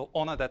Filter, it will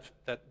honor that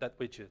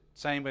widget.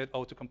 Same with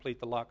Autocomplete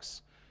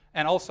Deluxe.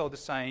 And also the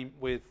same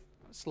with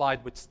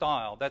Slide with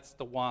Style. That's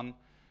the one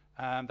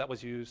that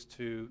was used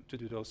to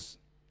do those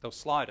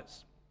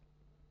sliders.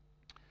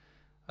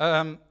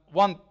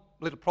 One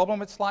little problem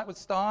with Slide with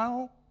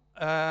Style,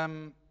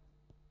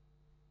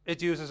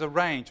 it uses a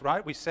range,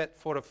 right? We set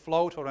for a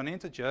float or an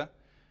integer.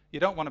 You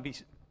don't want to be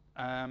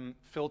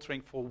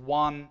filtering for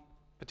one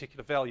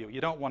particular value.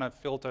 You don't want to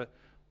filter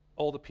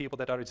all the people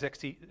that are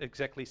exactly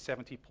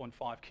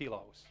 70.5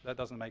 kilos. That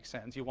doesn't make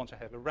sense. You want to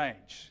have a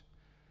range.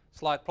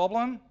 Slight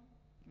problem,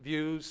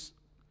 Views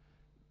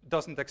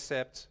doesn't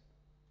accept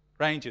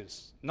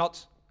ranges,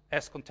 not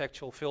as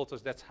contextual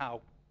filters. That's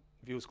how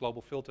Views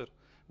Global Filter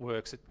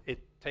works. It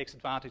takes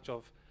advantage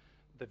of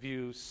the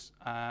Views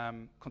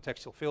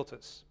contextual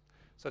filters.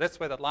 So that's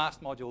where that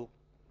last module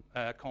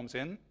comes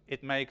in.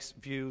 It makes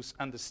Views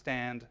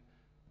understand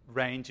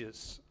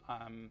ranges.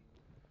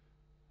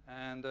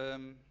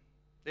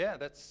 Yeah,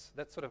 that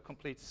sort of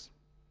completes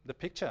the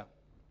picture.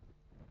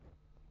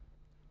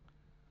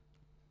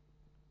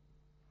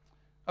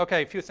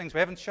 Okay, a few things we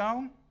haven't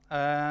shown.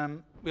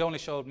 We only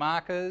showed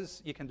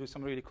markers. You can do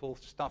some really cool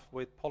stuff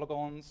with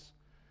polygons.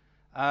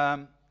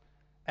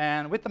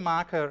 And with the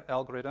marker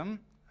algorithm,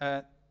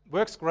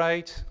 works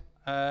great,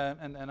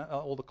 and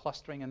all the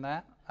clustering and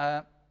that,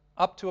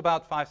 up to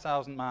about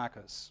 5,000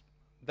 markers.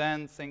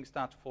 Then things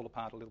start to fall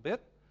apart a little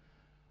bit.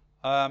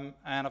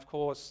 And of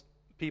course,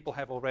 people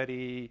have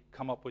already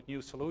come up with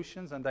new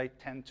solutions, and they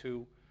tend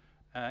to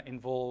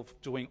involve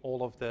doing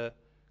all of the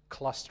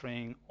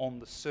clustering on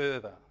the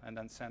server and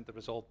then send the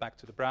result back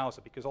to the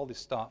browser, because all this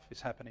stuff is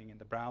happening in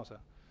the browser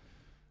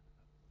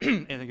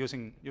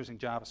using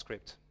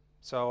JavaScript.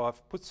 So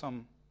I've put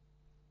some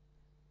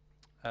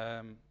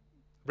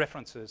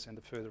references in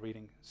the further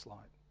reading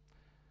slide,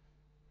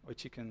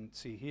 which you can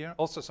see here.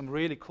 Also some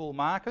really cool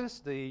markers.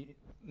 The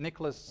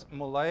Nicholas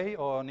Mollet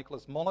or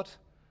Nicholas Mollet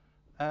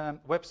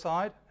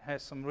website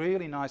has some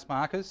really nice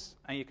markers,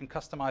 and you can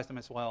customize them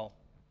as well,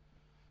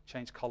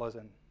 change colors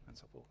and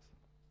so forth.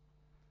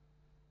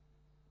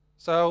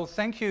 So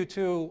thank you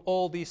to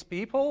all these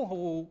people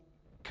who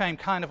came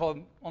kind of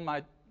on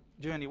my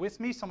journey with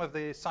me. Some of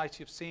the sites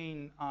you've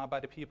seen are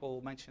by the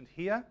people mentioned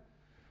here.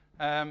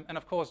 And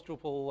of course,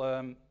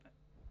 Drupal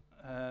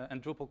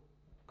and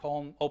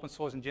DrupalCon, open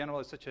source in general,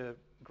 is such a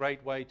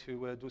great way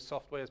to do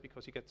softwares,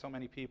 because you get so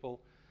many people,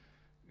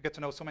 you get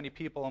to know so many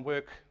people and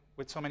work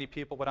with so many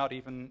people without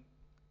even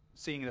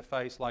seeing their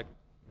face. Like,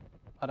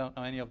 I don't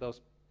know any of those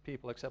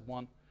people except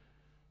one,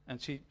 and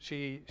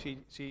she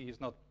is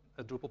not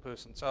a Drupal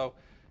person. So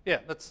yeah,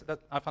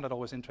 I found it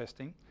always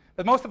interesting.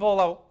 But most of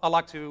all, I'd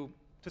like to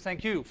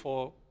thank you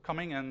for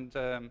coming and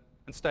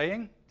and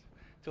staying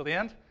till the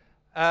end.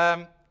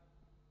 I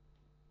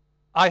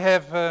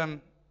have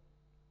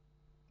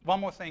one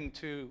more thing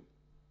to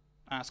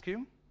ask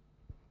you.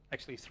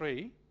 Actually,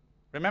 3.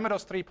 Remember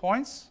those 3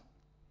 points?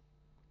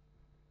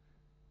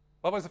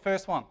 What was the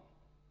first one?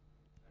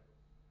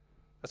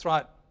 That's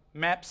right.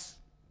 Maps,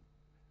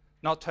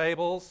 not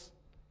tables.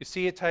 You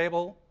see a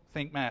table,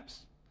 think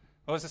maps.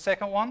 What was the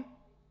second one?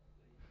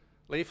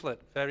 Leaflet.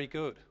 Very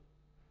good.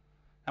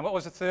 And what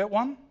was the third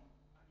one?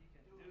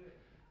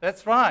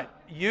 That's right.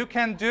 You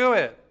can do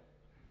it.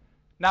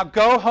 Now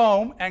go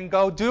home and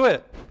go do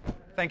it.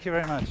 Thank you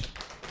very much.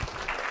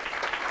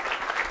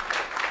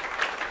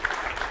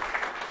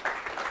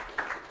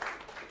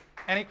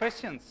 Any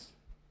questions?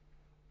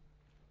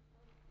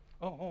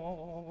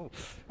 Oh.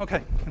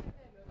 Okay.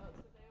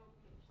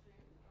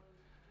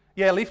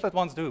 Yeah, leaflet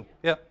ones do.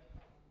 Yeah.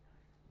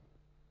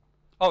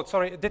 Oh,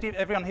 sorry. Did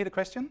everyone hear the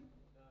question?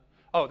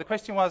 Oh, the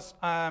question was,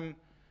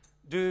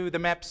 do the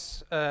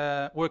maps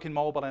work in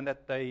mobile and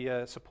that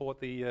they support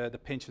the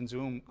pinch and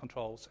zoom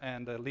controls?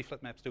 And the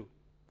leaflet maps do.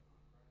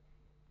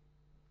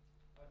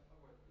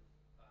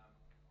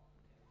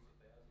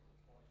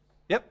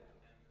 Yep.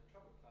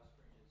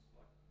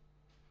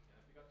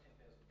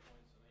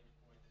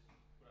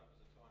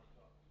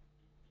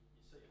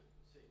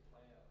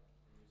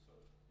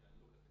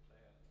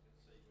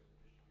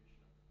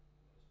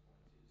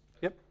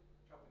 Yep.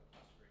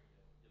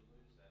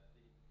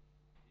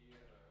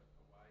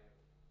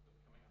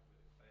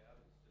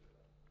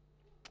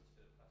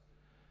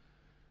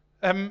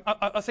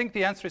 I think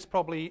the answer is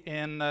probably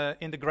in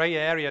the grey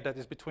area that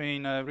is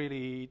between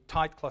really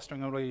tight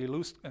clustering and really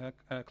loose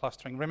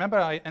clustering. Remember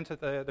I entered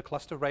the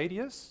cluster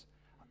radius?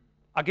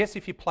 I guess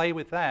if you play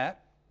with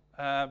that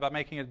by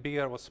making it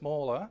bigger or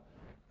smaller,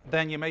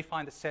 then you may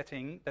find a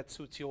setting that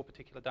suits your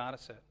particular data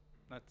set.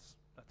 That's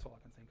all I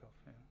can think of.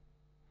 Yeah.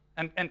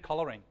 And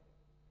colouring.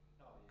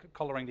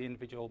 Colouring the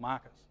individual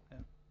markers. Yeah.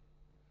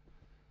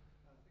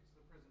 Thanks for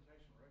the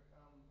presentation, Rick.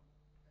 I'd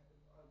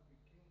be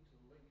keen to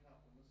link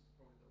up, and this is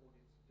probably the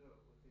audience to do it,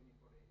 with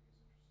anybody who's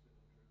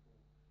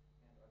interested in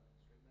Drupal and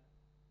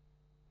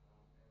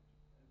OpenStreetMap, and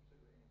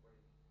particularly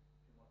anybody who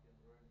might be in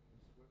the room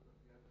who's worked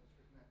with the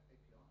OpenStreetMap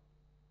API.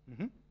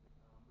 Mm-hmm.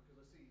 Because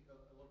I see a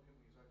lot of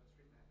people use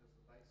OpenStreetMap as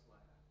the base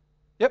layer.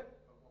 Yep.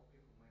 But what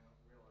people may not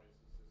realize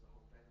is there's a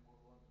whole data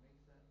model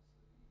underneath that, so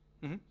that you can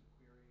Mm-hmm.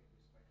 query and do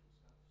spatial stuff.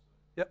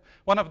 So. Yep.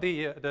 One of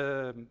the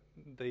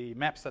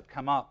maps that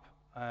come up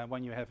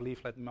when you have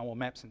leaflet or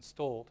maps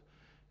installed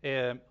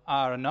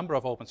are a number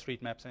of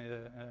OpenStreetMaps.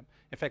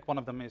 In fact, one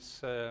of them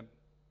is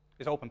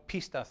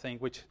OpenPista, I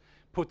think, which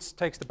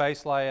takes the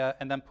base layer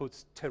and then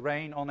puts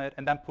terrain on it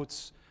and then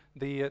puts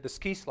the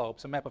ski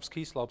slopes, a map of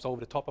ski slopes over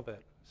the top of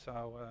it.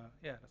 So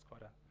yeah, that's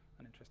quite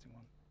an interesting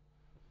one.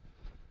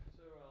 Is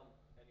there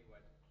any way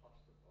to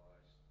cluster by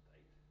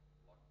state,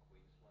 like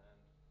Queensland,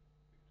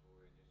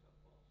 Victoria, New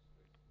South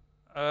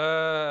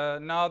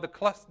Wales? No, the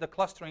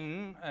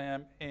clustering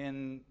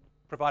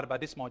provided by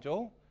this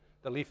module,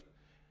 the leaf,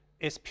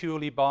 is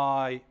purely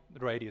by the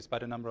radius, by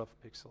the number of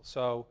pixels.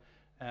 So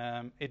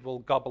it will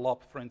gobble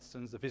up, for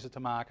instance, the visitor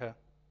marker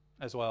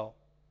as well,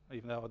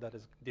 even though that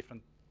is a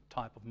different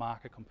type of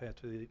marker compared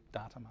to the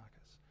data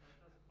markers.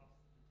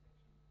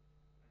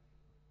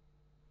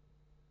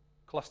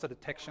 Cluster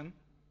detection.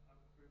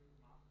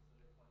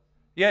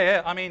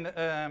 Yeah. I mean,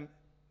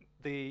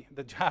 the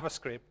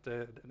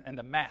JavaScript and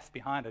the math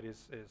behind it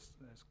is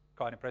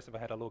quite impressive. I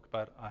had a look,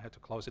 but I had to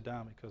close it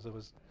down because it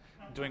was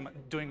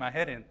doing my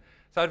head in.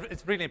 So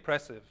it's really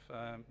impressive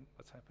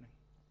what's happening.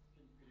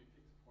 Could you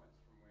fix points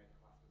from where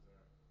clusters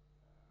are?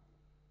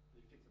 Could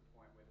you fix a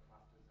point where the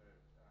clusters are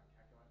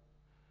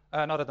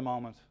calculated? Not at the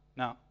moment.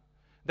 No.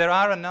 There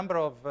are a number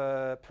of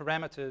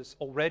parameters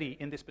already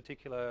in this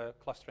particular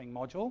clustering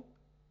module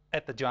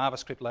at the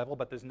JavaScript level,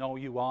 but there's no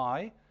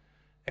UI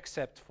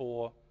except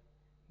for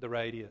the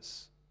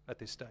radius at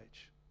this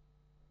stage.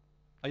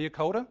 Are you a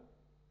coder?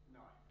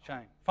 No.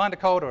 Shame. Find a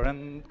coder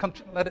and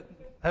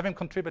have him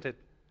contribute it.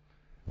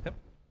 Yep.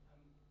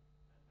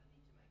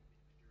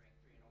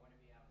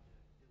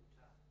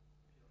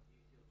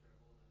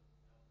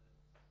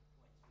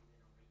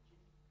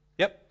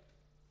 Yep.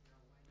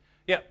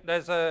 Yeah,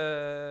 there's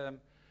a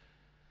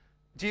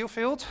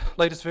GeoField,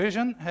 latest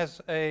version,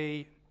 has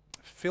a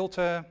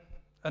filter,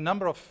 a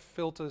number of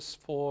filters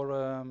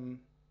for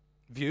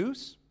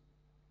views,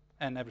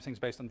 and everything's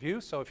based on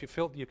views. So if you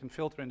can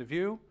filter in the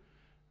view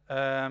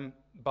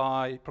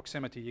by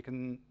proximity. You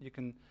can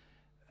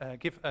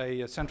give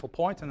a central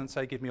point and then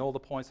say, give me all the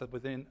points that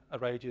within a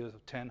radius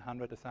of 10,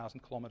 100, 1,000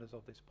 kilometers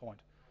of this point.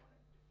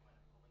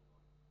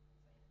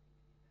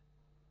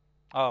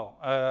 Oh,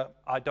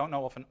 I don't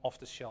know of an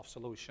off-the-shelf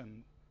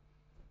solution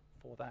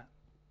for that.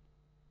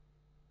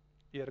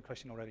 You had a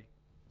question already.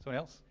 Someone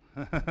else?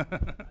 I didn't really have a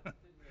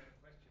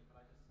question,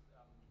 but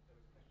there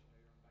was a question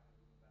earlier on back of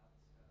the room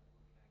about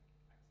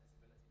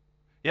accessibility.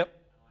 Yep.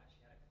 And I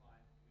actually had a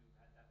client who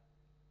had that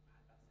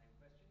same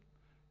question.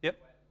 Yep.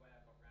 Way I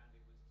got around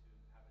it was to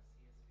have a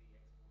CSV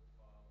export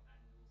file and also a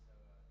separate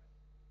table, like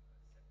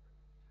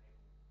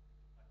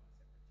on a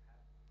separate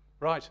tab.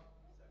 Right.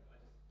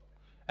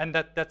 And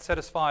that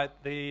satisfied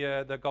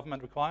the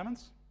government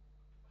requirements?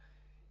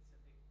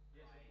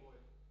 Yes, it would.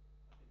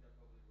 I think that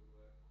probably would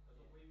work.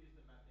 Because we've used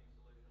a mapping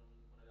solution on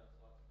one of our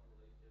sites, it's not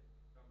released yet.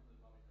 Don't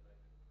really love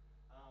information.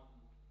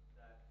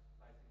 That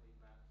basically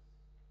maps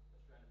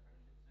Australian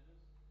apprenticeship centres,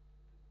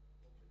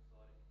 which is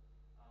also exciting.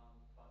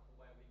 But the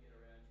way we get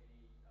around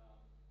any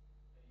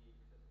accessibility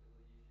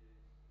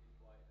issues is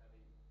by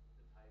having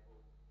the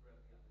table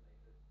directly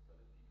underneath it, so that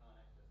if you can't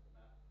access the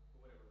map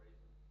for whatever reason,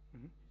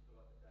 Mm-hmm. you've still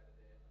got the data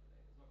there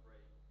underneath. It's not very,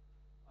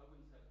 I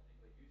wouldn't say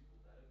particularly useful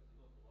data, because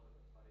there's an awful lot of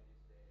it, but it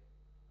is there to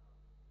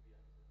be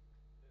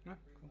accessed. Yeah,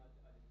 The reason I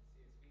did the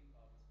CSV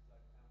file was because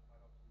I found quite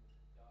often that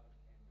the data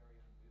became very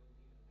unwieldy in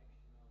an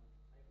HTML and a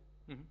table.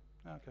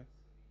 Mm-hmm. Okay. It's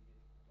sort of easier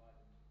to provide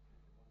them if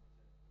they wanted to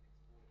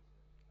export it to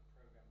a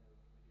program they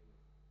were familiar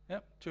with.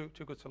 Yep,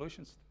 two good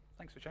solutions.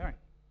 Thanks for sharing.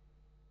 And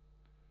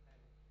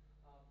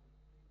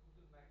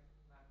Google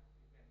Maps you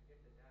can get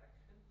the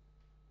directions.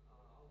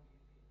 How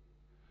easy it is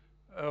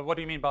to What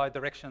do you mean by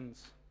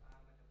directions? I'm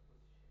at a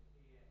position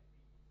A and B.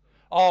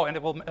 So Oh, and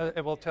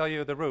it will tell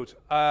you the route.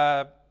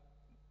 I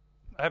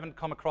haven't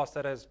come across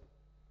that as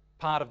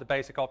part of the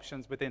basic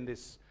options within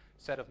this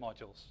set of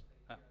modules.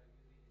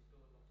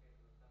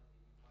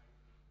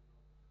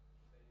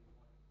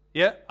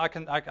 Yeah,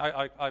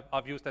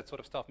 I've used that sort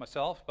of stuff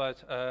myself,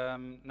 but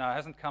no, it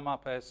hasn't come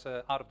up as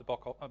out of the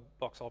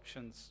box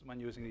options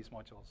when using these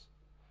modules.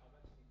 I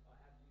have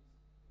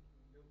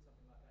built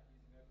something like that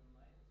using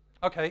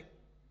OpenLayers. Okay. You can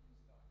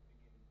start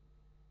putting in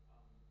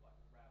like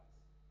routes,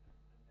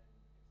 and then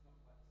it's not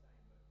quite the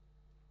same, but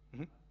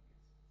Mm-hmm. I think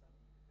it's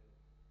something you could build.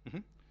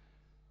 Mm-hmm.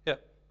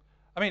 Yeah.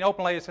 I mean,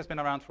 OpenLayers has been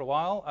around for a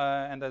while,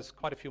 and there's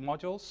quite a few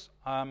modules.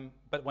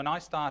 But when I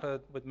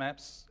started with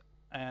maps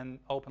and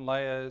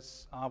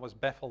OpenLayers, I was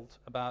baffled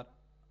about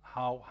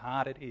how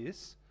hard it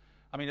is.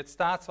 I mean, it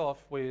starts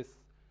off with,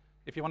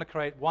 if you want to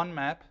create one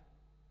map,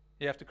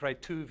 you have to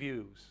create two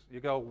views. You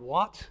go,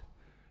 what?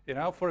 You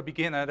know, for a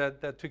beginner,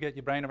 to get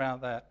your brain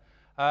around that.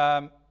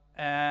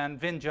 And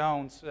Vin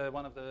Jones,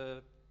 one of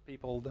the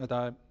people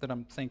that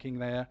I'm thinking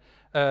there,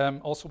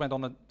 also went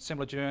on a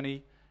similar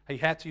journey. He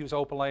had to use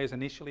OpenLayers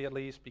initially, at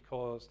least,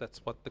 because that's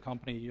what the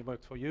company he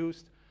worked for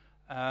used.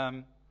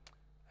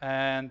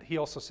 And he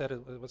also said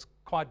it was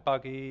quite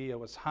buggy, it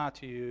was hard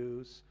to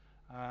use.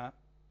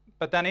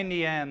 But then in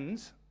the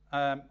end,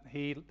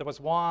 there was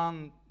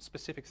one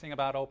specific thing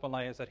about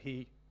OpenLayers that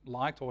he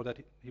liked, or that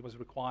he was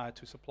required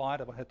to supply,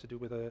 that had to do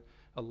with a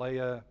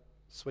layer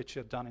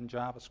switcher done in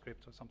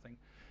JavaScript or something.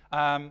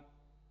 And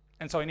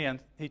so in the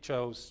end, he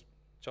chose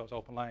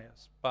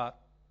OpenLayers. But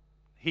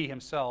he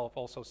himself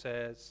also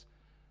says,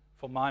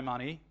 for my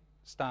money,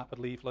 start with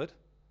Leaflet,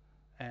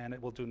 and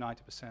it will do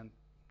 90%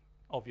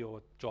 of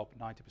your job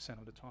 90%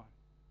 of the time.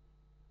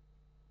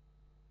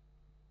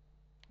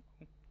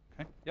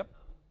 Okay, yep.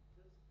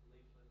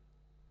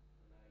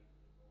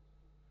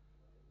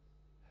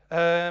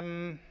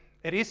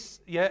 It is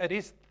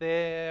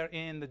there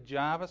in the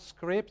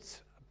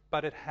JavaScript,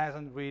 but it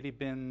hasn't really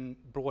been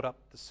brought up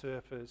the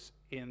surface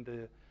in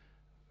the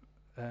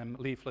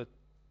Leaflet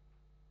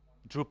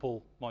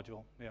Drupal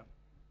module. Yeah.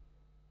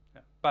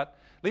 But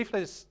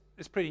Leaflet is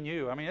pretty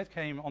new. I mean, it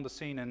came on the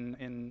scene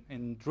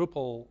in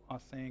Drupal, I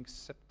think,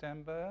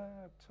 September,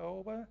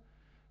 October.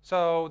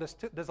 So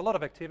there's a lot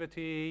of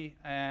activity,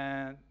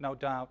 and no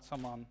doubt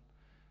someone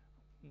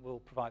will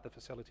provide the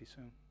facility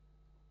soon.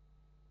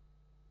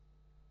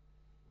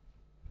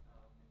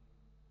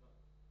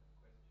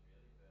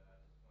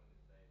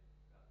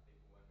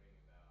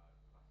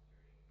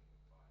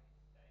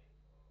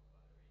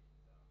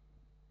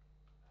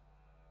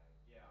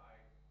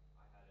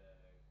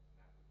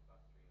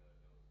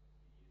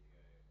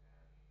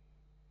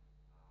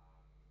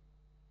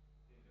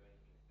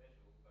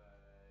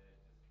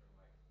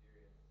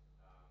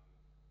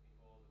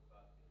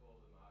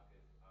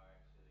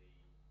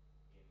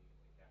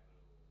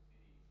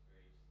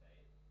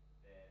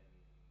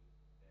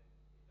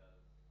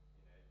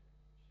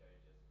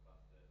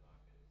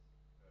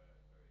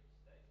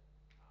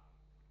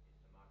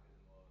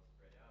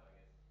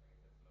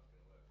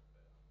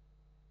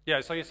 Yeah,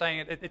 so you're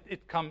saying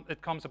it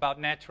comes about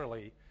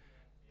naturally,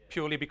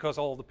 purely because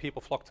all the people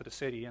flock to the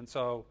city, and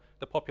so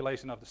the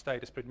population of the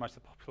state is pretty much the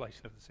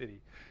population of the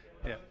city.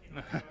 Yeah.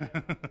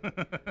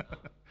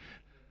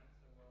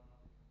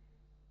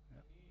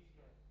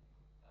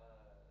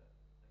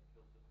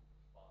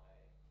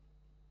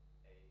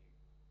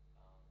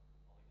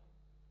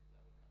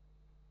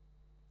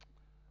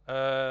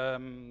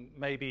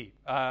 Maybe.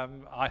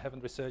 I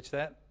haven't researched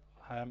that.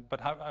 But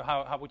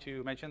how would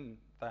you mention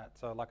that?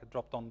 Like a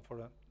drop down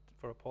for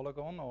a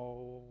polygon,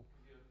 or?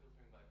 You're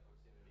filtering by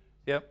proximity.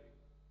 Yep.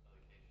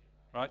 Location,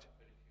 Right. But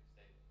if you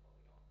save the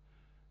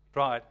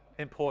polygon. Right.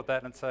 Import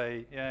that and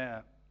say,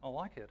 yeah, I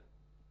like it.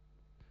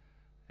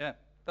 Yeah,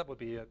 that would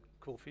be a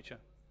cool feature.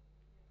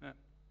 Yeah.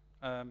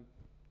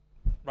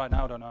 Right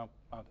now, I don't know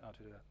how to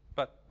do that,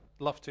 but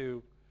love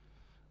to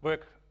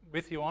work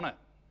with you on it.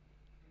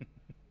 Just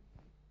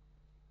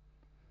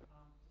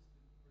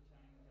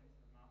returning again to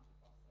the marker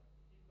cluster, if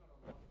you've got a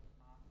lot of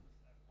markers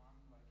at one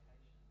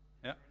location,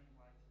 Yeah. is there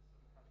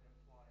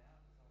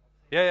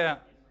Yeah,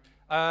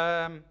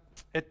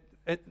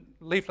 yeah.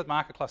 Leaflet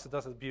marker cluster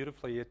does it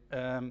beautifully.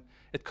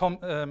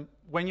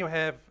 When you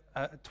have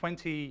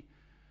 20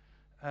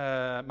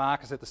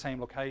 markers at the same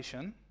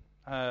location,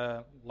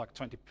 like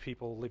 20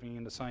 people living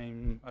in the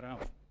same, I don't know,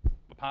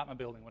 apartment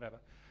building, whatever,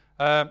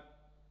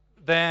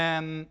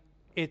 then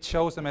it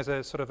shows them as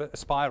a sort of a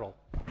spiral.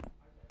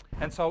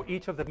 And so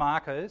each of the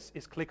markers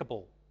is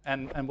clickable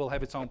and will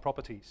have its own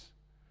properties.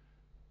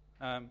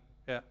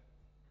 Yeah,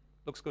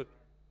 looks good.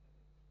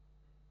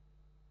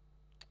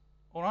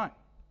 All right.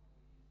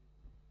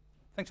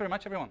 Thanks very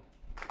much, everyone.